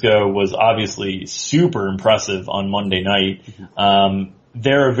Francisco was obviously super impressive on Monday night.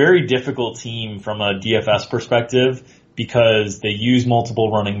 They're a very difficult team from a DFS perspective because they use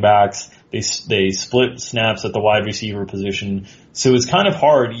multiple running backs. They split snaps at the wide receiver position. So it's kind of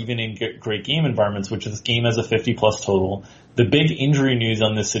hard even in great game environments, which this game has a 50 plus total. The big injury news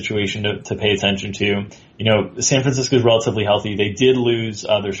on this situation to pay attention to, San Francisco is relatively healthy. They did lose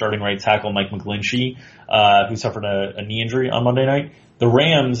their starting right tackle, Mike McGlinchey, who suffered a knee injury on Monday night. The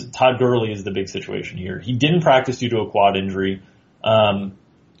Rams, Todd Gurley is the big situation here. He didn't practice due to a quad injury. We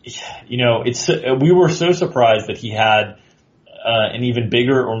were so surprised that he had an even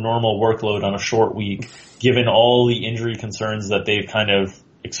bigger or normal workload on a short week, given all the injury concerns that they've kind of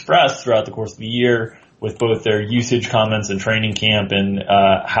expressed throughout the course of the year. with both their usage comments in training camp and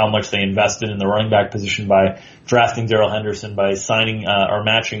how much they invested in the running back position by drafting Darrell Henderson, by signing or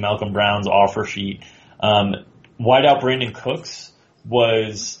matching Malcolm Brown's offer sheet. Wideout Brandon Cooks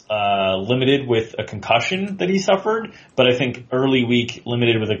was limited with a concussion that he suffered, but I think early week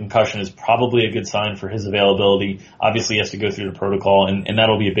limited with a concussion is probably a good sign for his availability. Obviously, he has to go through the protocol, and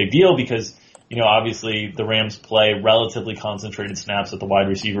that'll be a big deal because, obviously the Rams play relatively concentrated snaps at the wide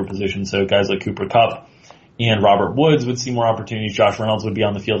receiver position, so guys like Cooper Kupp and Robert Woods would see more opportunities. Josh Reynolds would be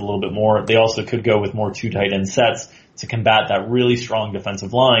on the field a little bit more. They also could go with more 2 tight end sets to combat that really strong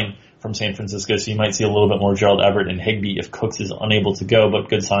defensive line from San Francisco. So you might see a little bit more Gerald Everett and Higbee if Cooks is unable to go, but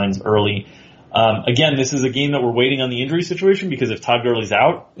good signs early. Again, this is a game that we're waiting on the injury situation because if Todd Gurley's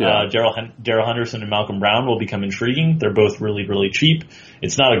out, Darrell Henderson and Malcolm Brown will become intriguing. They're both really, really cheap.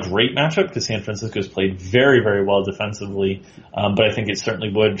 It's not a great matchup because San Francisco's played very, very well defensively, but I think it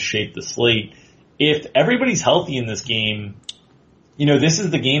certainly would shape the slate. If everybody's healthy in this game, this is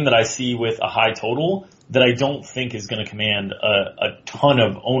the game that I see with a high total that I don't think is going to command a ton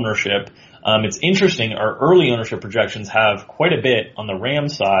of ownership. It's interesting. Our early ownership projections have quite a bit on the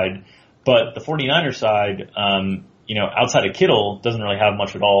Rams side, but the 49ers side, outside of Kittle, doesn't really have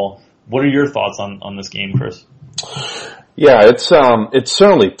much at all. What are your thoughts on this game, Chris? Yeah, it's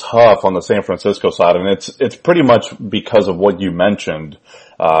certainly tough on the San Francisco side, and it's pretty much because of what you mentioned.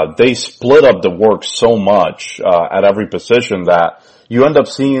 They split up the work so much at every position that you end up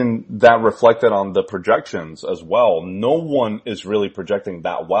seeing that reflected on the projections as well. No one is really projecting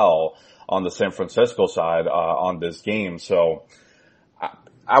that well on the San Francisco side on this game. So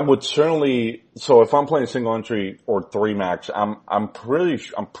I would certainly. So if I'm playing single entry or 3 max, I'm pretty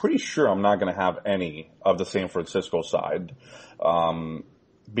sure I'm not going to have any of the San Francisco side,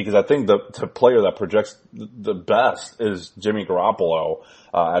 because I think the player that projects the best is Jimmy Garoppolo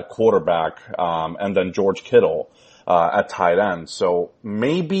at quarterback, and then George Kittle at tight end. So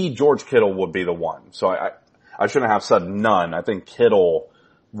maybe George Kittle would be the one. So I shouldn't have said none. I think Kittle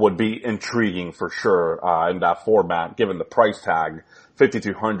would be intriguing for sure in that format, given the price tag,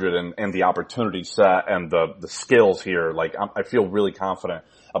 $5,200, and the opportunity set and the skills here. Like I feel really confident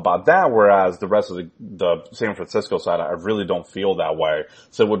about that, whereas the rest of the San Francisco side, I really don't feel that way.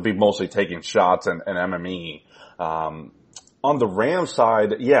 So it would be mostly taking shots and MME. On the Rams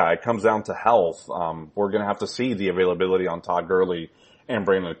side, yeah, it comes down to health. We're going to have to see the availability on Todd Gurley and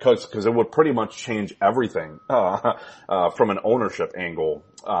Brandon Cooks because it would pretty much change everything from an ownership angle.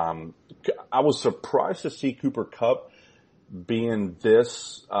 I was surprised to see Cooper Kupp being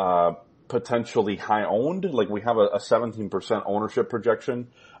this potentially high owned. Like we have a 17% ownership projection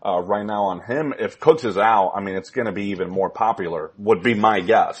right now on him. If Cooks is out, I mean, it's going to be even more popular, would be my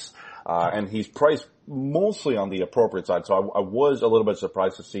guess. And he's priced mostly on the appropriate side. So I was a little bit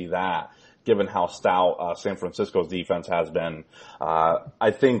surprised to see that, given how stout San Francisco's defense has been.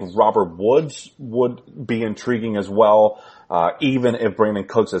 I think Robert Woods would be intriguing as well, even if Brandon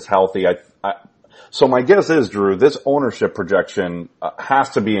Cooks is healthy. So my guess is, Drew, this ownership projection has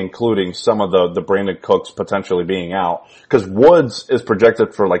to be including some of the Brandon Cooks potentially being out, because Woods is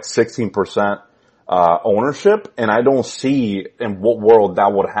projected for like 16% ownership, and I don't see in what world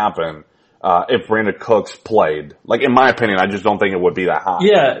that would happen if Brandon Cooks played. Like, in my opinion, I just don't think it would be that high.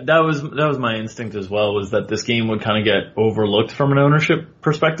 Yeah, that was my instinct as well, was that this game would kind of get overlooked from an ownership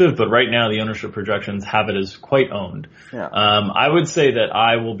perspective, but right now the ownership projections have it as quite owned. Yeah. I would say that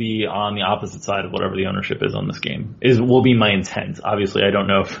I will be on the opposite side of whatever the ownership is on this game. Will be my intent. Obviously, I don't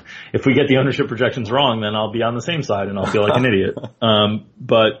know if we get the ownership projections wrong, then I'll be on the same side and I'll feel like an idiot.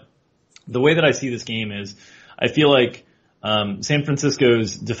 But the way that I see this game is, I feel like San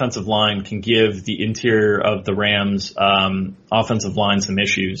Francisco's defensive line can give the interior of the Rams offensive line some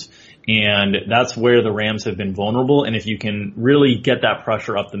issues, and that's where the Rams have been vulnerable. And if you can really get that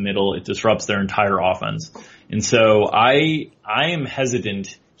pressure up the middle, it disrupts their entire offense. And so I am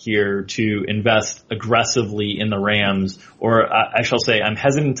hesitant here to invest aggressively in the Rams, or I shall say I'm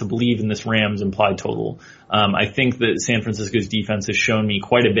hesitant to believe in this Rams implied total. I think that San Francisco's defense has shown me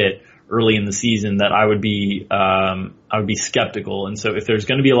quite a bit early in the season that I would be skeptical. And so if there's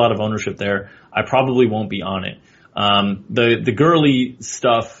going to be a lot of ownership there, I probably won't be on it. The Gurley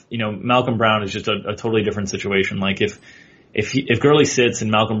stuff, Malcolm Brown is just a totally different situation. Like if Gurley sits and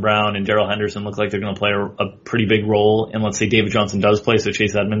Malcolm Brown and Darrell Henderson look like they're going to play a pretty big role, and let's say David Johnson does play, so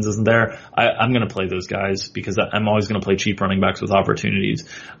Chase Edmonds isn't there, I'm going to play those guys because I'm always going to play cheap running backs with opportunities.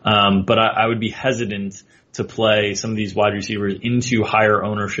 But I would be hesitant to play some of these wide receivers into higher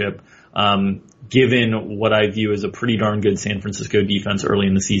ownership, given what I view as a pretty darn good San Francisco defense early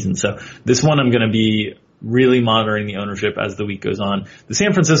in the season. So this one I'm going to be really monitoring the ownership as the week goes on. The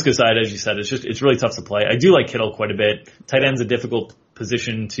San Francisco side, as you said, it's really tough to play. I do like Kittle quite a bit. Tight end's a difficult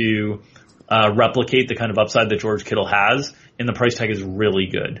position to replicate the kind of upside that George Kittle has, and the price tag is really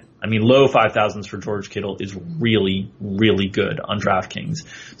good. I mean, low 5,000s for George Kittle is really, really good on DraftKings.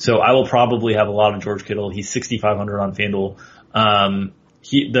 So I will probably have a lot of George Kittle. He's 6,500 on FanDuel.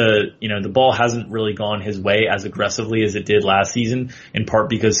 The ball hasn't really gone his way as aggressively as it did last season, in part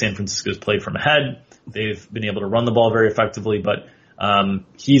because San Francisco's played from ahead. They've been able to run the ball very effectively, but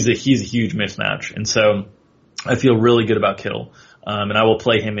he's a huge mismatch. And so I feel really good about Kittle. And I will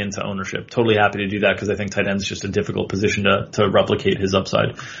play him into ownership. Totally happy to do that because I think tight end is just a difficult position to replicate his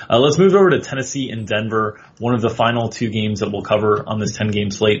upside. Let's move over to Tennessee and Denver, one of the final two games that we'll cover on this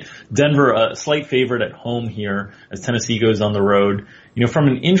 10-game slate. Denver, a slight favorite at home here as Tennessee goes on the road. From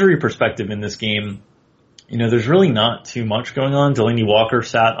an injury perspective in this game, there's really not too much going on. Delaney Walker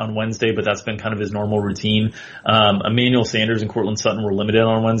sat on Wednesday, but that's been kind of his normal routine. Emmanuel Sanders and Cortland Sutton were limited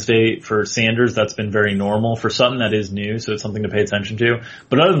on Wednesday. For Sanders, that's been very normal. For Sutton, that is new, so it's something to pay attention to.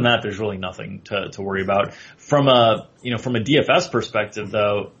 But other than that, there's really nothing to worry about. From a DFS perspective,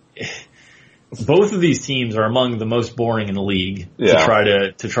 though, both of these teams are among the most boring in the league to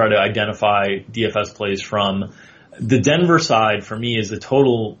try to identify DFS plays from. The Denver side, for me, is a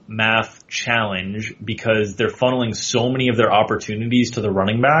total math challenge because they're funneling so many of their opportunities to the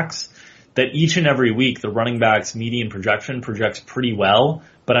running backs that each and every week the running backs median projection projects pretty well,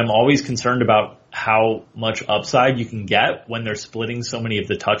 but I'm always concerned about how much upside you can get when they're splitting so many of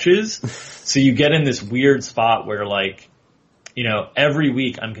the touches. So you get in this weird spot where every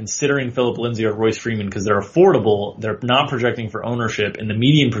week I'm considering Phillip Lindsay or Royce Freeman because they're affordable, they're not projecting for ownership, and the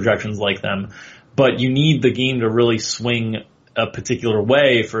median projections like them. But you need the game to really swing a particular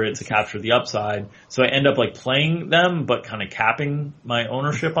way for it to capture the upside. So I end up playing them, but kind of capping my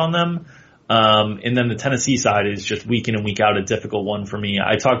ownership on them. And then the Tennessee side is just week in and week out a difficult one for me.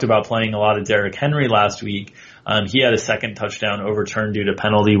 I talked about playing a lot of Derrick Henry last week. He had a second touchdown overturned due to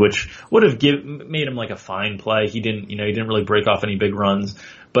penalty, which would have made him a fine play. He didn't really break off any big runs.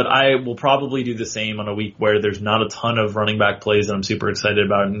 But I will probably do the same on a week where there's not a ton of running back plays that I'm super excited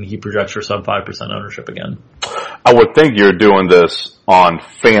about, and he projects for sub 5% ownership again. I would think you're doing this on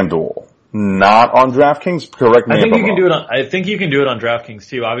FanDuel, not on DraftKings. Correct me if I'm wrong. I think you can do it on DraftKings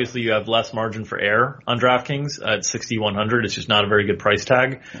too. Obviously, you have less margin for error on DraftKings at 6,100. It's just not a very good price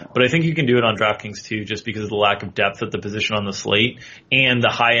tag. But I think you can do it on DraftKings too, just because of the lack of depth at the position on the slate and the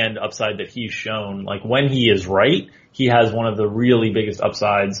high end upside that he's shown. When he is right, he has one of the really biggest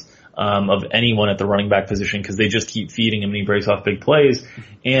upsides of anyone at the running back position because they just keep feeding him and he breaks off big plays.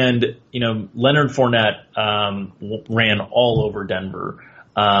 And, Leonard Fournette ran all over Denver.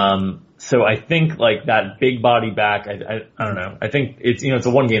 So I think that big body back, I don't know. I think it's, it's a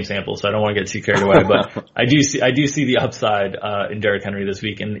 1-game sample, so I don't want to get too carried away, but I do see the upside, in Derrick Henry this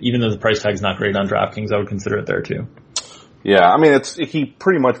week. And even though the price tag's not great on DraftKings, I would consider it there too. Yeah, I mean, he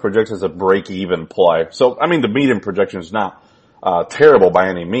pretty much projects as a break-even play. So, I mean, the median projection is not terrible by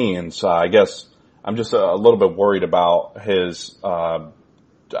any means. I guess I'm just a little bit worried about his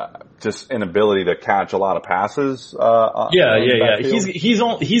just inability to catch a lot of passes.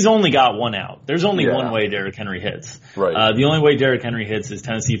 He's only got one out. There's only one way Derrick Henry hits. Right. The only way Derrick Henry hits is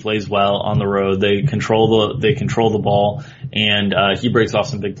Tennessee plays well on the road. They control the ball, and he breaks off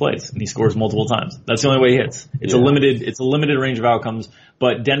some big plays and he scores multiple times. That's the only way he hits. It's a limited range of outcomes.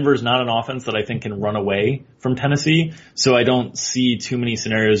 But Denver's not an offense that I think can run away from Tennessee, so I don't see too many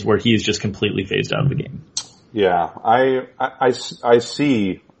scenarios where he is just completely phased out of the game. Yeah, I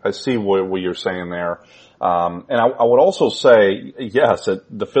see what you're saying there. And I would also say, yes,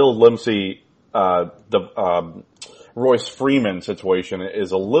 the Phil Lindsay, Royce Freeman situation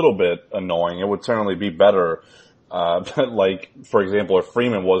is a little bit annoying. It would certainly be better, for example, if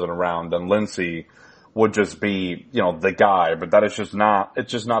Freeman wasn't around, then Lindsay would just be, the guy, but that is just not,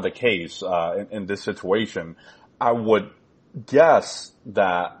 it's just not the case, in this situation. I would guess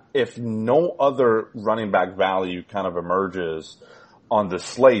that if no other running back value kind of emerges on the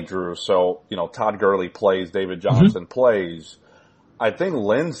slate, Drew, so, Todd Gurley plays, David Johnson plays, I think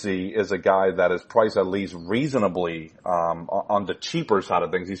Lindsay is a guy that is priced at least reasonably, on the cheaper side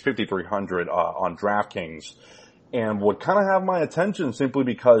of things. He's 5,300, on DraftKings. And would kind of have my attention simply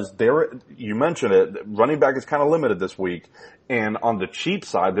because you mentioned it, running back is kind of limited this week. And on the cheap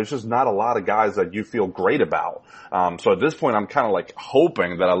side, there's just not a lot of guys that you feel great about. So at this point, I'm kind of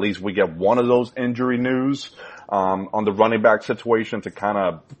hoping that at least we get one of those injury news, on the running back situation to kind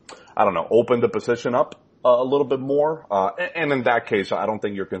of, open the position up. a little bit more. And in that case, I don't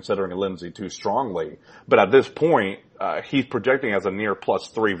think you're considering Lindsey too strongly. But at this point, he's projecting as a near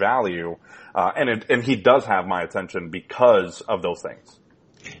 +3 value. And he does have my attention because of those things.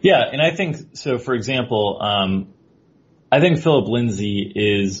 Yeah. And I think, so for example, I think Phillip Lindsay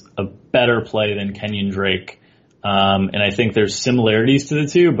is a better play than Kenyon Drake. And I think there's similarities to the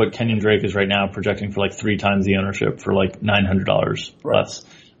two, but Kenyon Drake is right now projecting for like 3 times the ownership for like $900 less.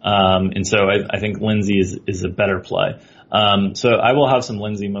 And so I think Lindsay is a better play. So I will have some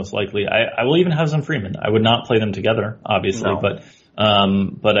Lindsay most likely. I will even have some Freeman. I would not play them together, obviously, but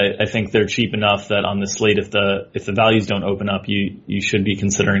I think they're cheap enough that on this slate, if the values don't open up, you should be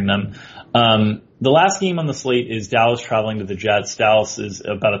considering them. The last game on the slate is Dallas traveling to the Jets. Dallas is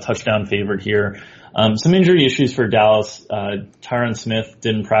about a touchdown favorite here. Some injury issues for Dallas. Tyron Smith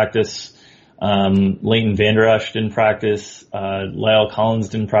didn't practice. Leighton Vander Esch didn't practice. Lyle Collins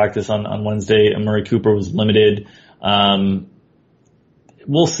didn't practice on Wednesday. Amari Cooper was limited.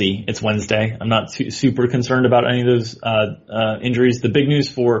 We'll see. It's Wednesday. I'm not super concerned about any of those injuries. The big news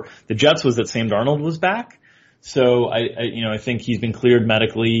for the Jets was that Sam Darnold was back. So I think he's been cleared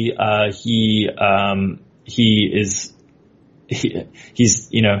medically. He's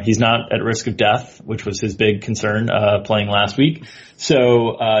not at risk of death, which was his big concern, playing last week.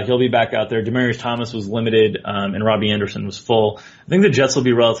 So, he'll be back out there. Demaryius Thomas was limited, and Robbie Anderson was full. I think the Jets will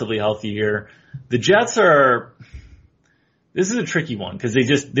be relatively healthy here. The Jets this is a tricky one because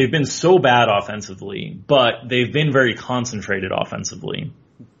they've been so bad offensively, but they've been very concentrated offensively.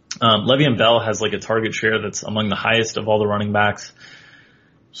 Le'Veon Bell has like a target share that's among the highest of all the running backs.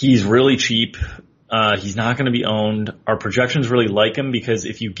 He's really cheap. He's not going to be owned. Our projections really like him because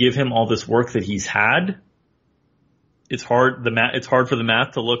if you give him all this work that he's had, it's hard for the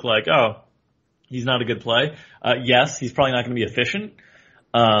math to look like, oh, he's not a good play. Yes, he's probably not going to be efficient.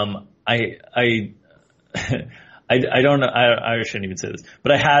 I don't know. I shouldn't even say this,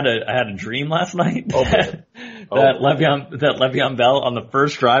 but I had a dream last night that Le'Veon Bell on the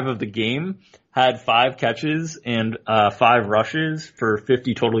first drive of the game had 5 catches and 5 rushes for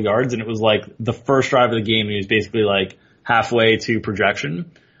 50 total yards, and it was like the first drive of the game. He was basically like halfway to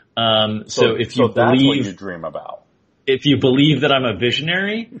projection. So that's what you dream about. If you believe that I'm a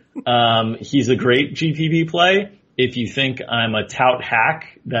visionary, he's a great GPP play. If you think I'm a tout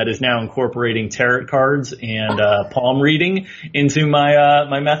hack that is now incorporating tarot cards and palm reading into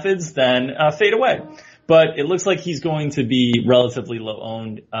my methods, then fade away. But it looks like he's going to be relatively low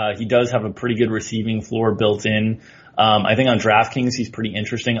owned. He does have a pretty good receiving floor built in. I think on DraftKings he's pretty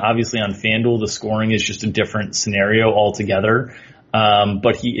interesting. Obviously on FanDuel the scoring is just a different scenario altogether.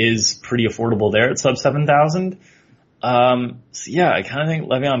 But he is pretty affordable there at sub 7,000. So yeah, I kind of think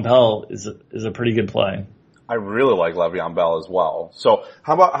Le'Veon Bell is a pretty good play. I really like Le'Veon Bell as well. So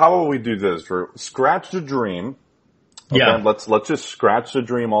how about we do this, Drew? Scratch the dream. Okay? Yeah. Let's just scratch the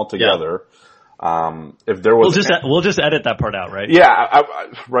dream altogether. Yeah. If there was, we'll just edit that part out, right? Yeah,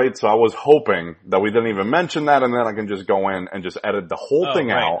 right. So I was hoping that we didn't even mention that, and then I can just go in and just edit the whole thing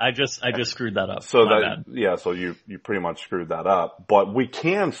out. I just screwed that up. So so you pretty much screwed that up. But we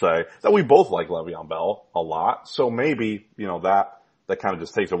can say that we both like Le'Veon Bell a lot. So maybe that kind of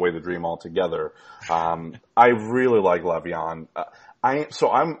just takes away the dream altogether. I really like Le'Veon.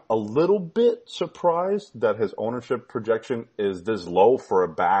 I'm a little bit surprised that his ownership projection is this low for a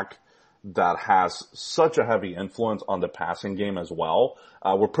back that has such a heavy influence on the passing game as well.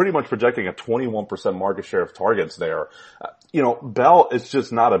 We're pretty much projecting a 21% market share of targets there. Bell is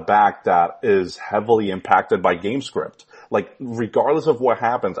just not a back that is heavily impacted by game script. Like, regardless of what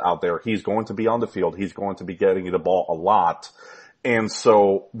happens out there, he's going to be on the field. He's going to be getting you the ball a lot. And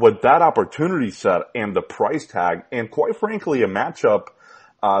so with that opportunity set and the price tag and quite frankly a matchup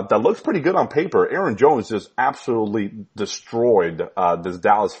that looks pretty good on paper, Aaron Jones just absolutely destroyed this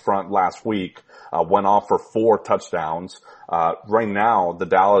Dallas front last week, went off for 4 touchdowns. Right now the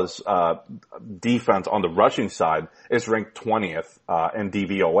Dallas defense on the rushing side is ranked 20th in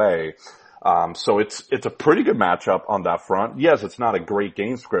DVOA. So it's a pretty good matchup on that front. Yes, it's not a great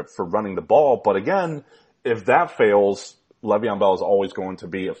game script for running the ball, but again, if that fails, Le'Veon Bell is always going to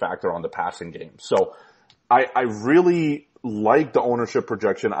be a factor on the passing game. So I really like the ownership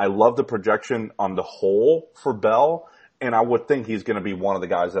projection. I love the projection on the whole for Bell, and I would think he's going to be one of the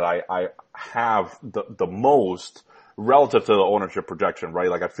guys that I have the most relative to the ownership projection, right?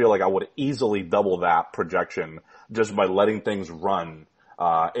 Like I feel like I would easily double that projection just by letting things run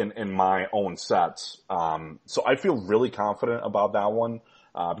in my own sets. So I feel really confident about that one.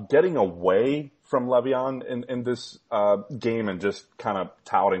 Getting away from Le'Veon in this game and just kind of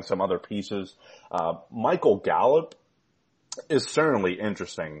touting some other pieces. Michael Gallup is certainly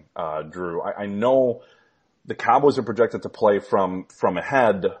interesting, Drew. I know The Cowboys are projected to play from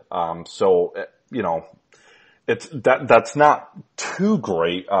ahead. So, that's not too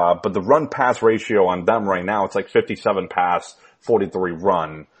great. But the run pass ratio on them right now, it's like 57 pass, 43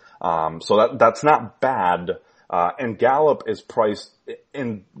 run. So that's not bad. And Gallup is priced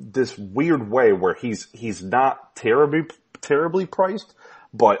in this weird way where he's not terribly priced,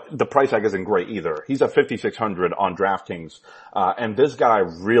 but the price tag isn't great either. He's at 5,600 on DraftKings. And this guy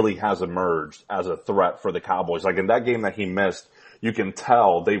really has emerged as a threat for the Cowboys. Like in that game that he missed, you can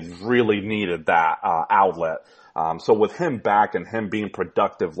tell they really needed that, outlet. So with him back and him being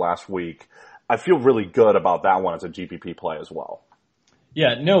productive last week, I feel really good about that one as a GPP play as well.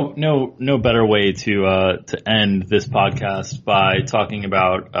 Yeah, no better way to end this podcast by talking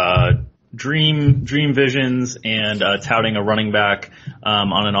about dream visions and touting a running back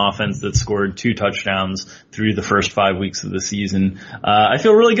on an offense that scored 2 touchdowns through the first 5 weeks of the season. I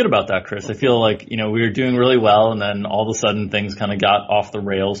feel really good about that, Chris. I feel like, we were doing really well, and then all of a sudden things kind of got off the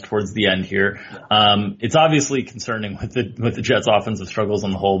rails towards the end here. It's obviously concerning with the Jets' offensive struggles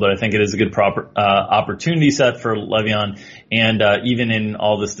on the whole, but I think it is a good opportunity set for Le'Veon. And even in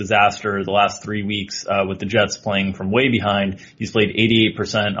all this disaster the last 3 weeks, with the Jets playing from way behind, he's played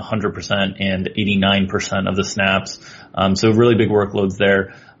 88%, 100%, and 89% of the snaps. So really big workloads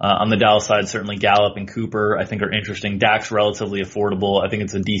there. On the Dallas side, certainly Gallup and Cooper, I think, are interesting. Dak's relatively affordable. I think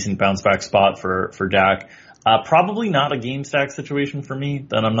it's a decent bounce back spot for Dak. Probably not a game stack situation for me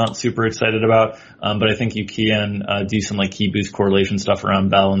that I'm not super excited about. But I think you can, do some like key boost correlation stuff around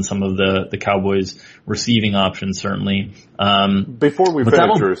Bell and some of the Cowboys receiving options, certainly. Before we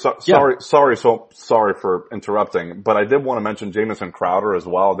finish, Drew, sorry for interrupting, but I did want to mention Jamison Crowder as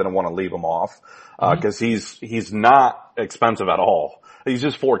well. I didn't want to leave him off, cause he's not expensive at all. He's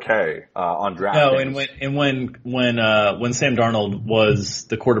just 4K on DraftKings. No, and when Sam Darnold was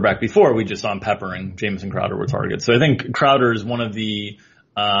the quarterback before, we just saw him peppering Jamison Crowder with targets. So I think Crowder is one of the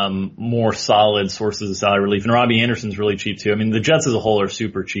more solid sources of salary relief, and Robbie Anderson's really cheap too. I mean, the Jets as a whole are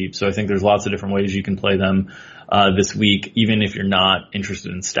super cheap, so I think there's lots of different ways you can play them this week, even if you're not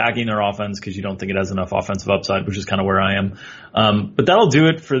interested in stacking their offense because you don't think it has enough offensive upside, which is kind of where I am. But that'll do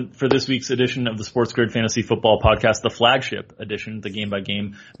it for this week's edition of the Sports Grid Fantasy Football Podcast, the flagship edition, the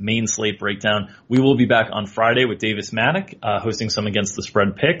game-by-game main slate breakdown. We will be back on Friday with Davis Maddock, hosting some Against the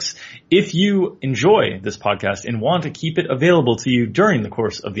Spread picks. If you enjoy this podcast and want to keep it available to you during the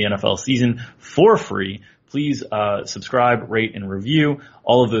course of the NFL season for free, please subscribe, rate, and review.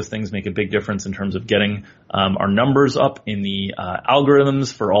 All of those things make a big difference in terms of getting our numbers up in the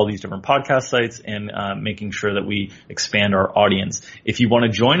algorithms for all these different podcast sites and making sure that we expand our audience. If you want to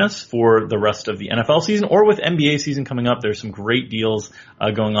join us for the rest of the NFL season or with NBA season coming up, there's some great deals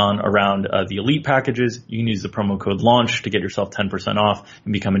going on around the Elite packages. You can use the promo code LAUNCH to get yourself 10% off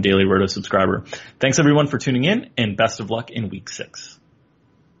and become a Daily Roto subscriber. Thanks, everyone, for tuning in, and best of luck in Week 6.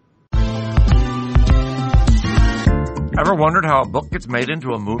 Ever wondered how a book gets made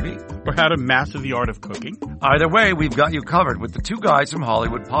into a movie? Or how to master the art of cooking? Either way, we've got you covered with the Two Guys from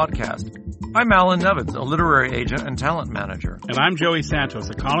Hollywood podcast. I'm Alan Nevins, a literary agent and talent manager. And I'm Joey Santos,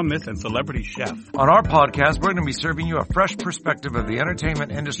 a columnist and celebrity chef. On our podcast, we're going to be serving you a fresh perspective of the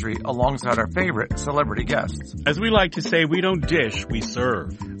entertainment industry alongside our favorite celebrity guests. As we like to say, we don't dish, we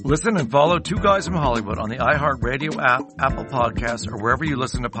serve. Listen and follow Two Guys from Hollywood on the iHeartRadio app, Apple Podcasts, or wherever you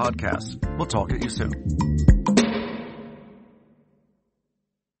listen to podcasts. We'll talk at you soon.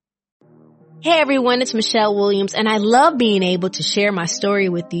 Hey everyone, it's Michelle Williams, and I love being able to share my story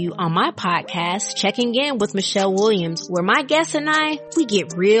with you on my podcast, Checking In with Michelle Williams, where my guests and I, we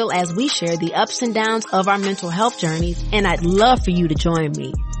get real as we share the ups and downs of our mental health journeys, and I'd love for you to join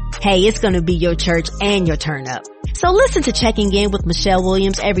me. Hey, it's going to be your church and your turn up. So listen to Checking In with Michelle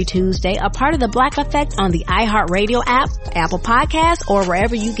Williams every Tuesday, a part of the Black Effect on the iHeartRadio app, Apple Podcasts, or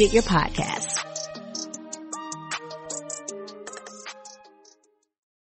wherever you get your podcasts.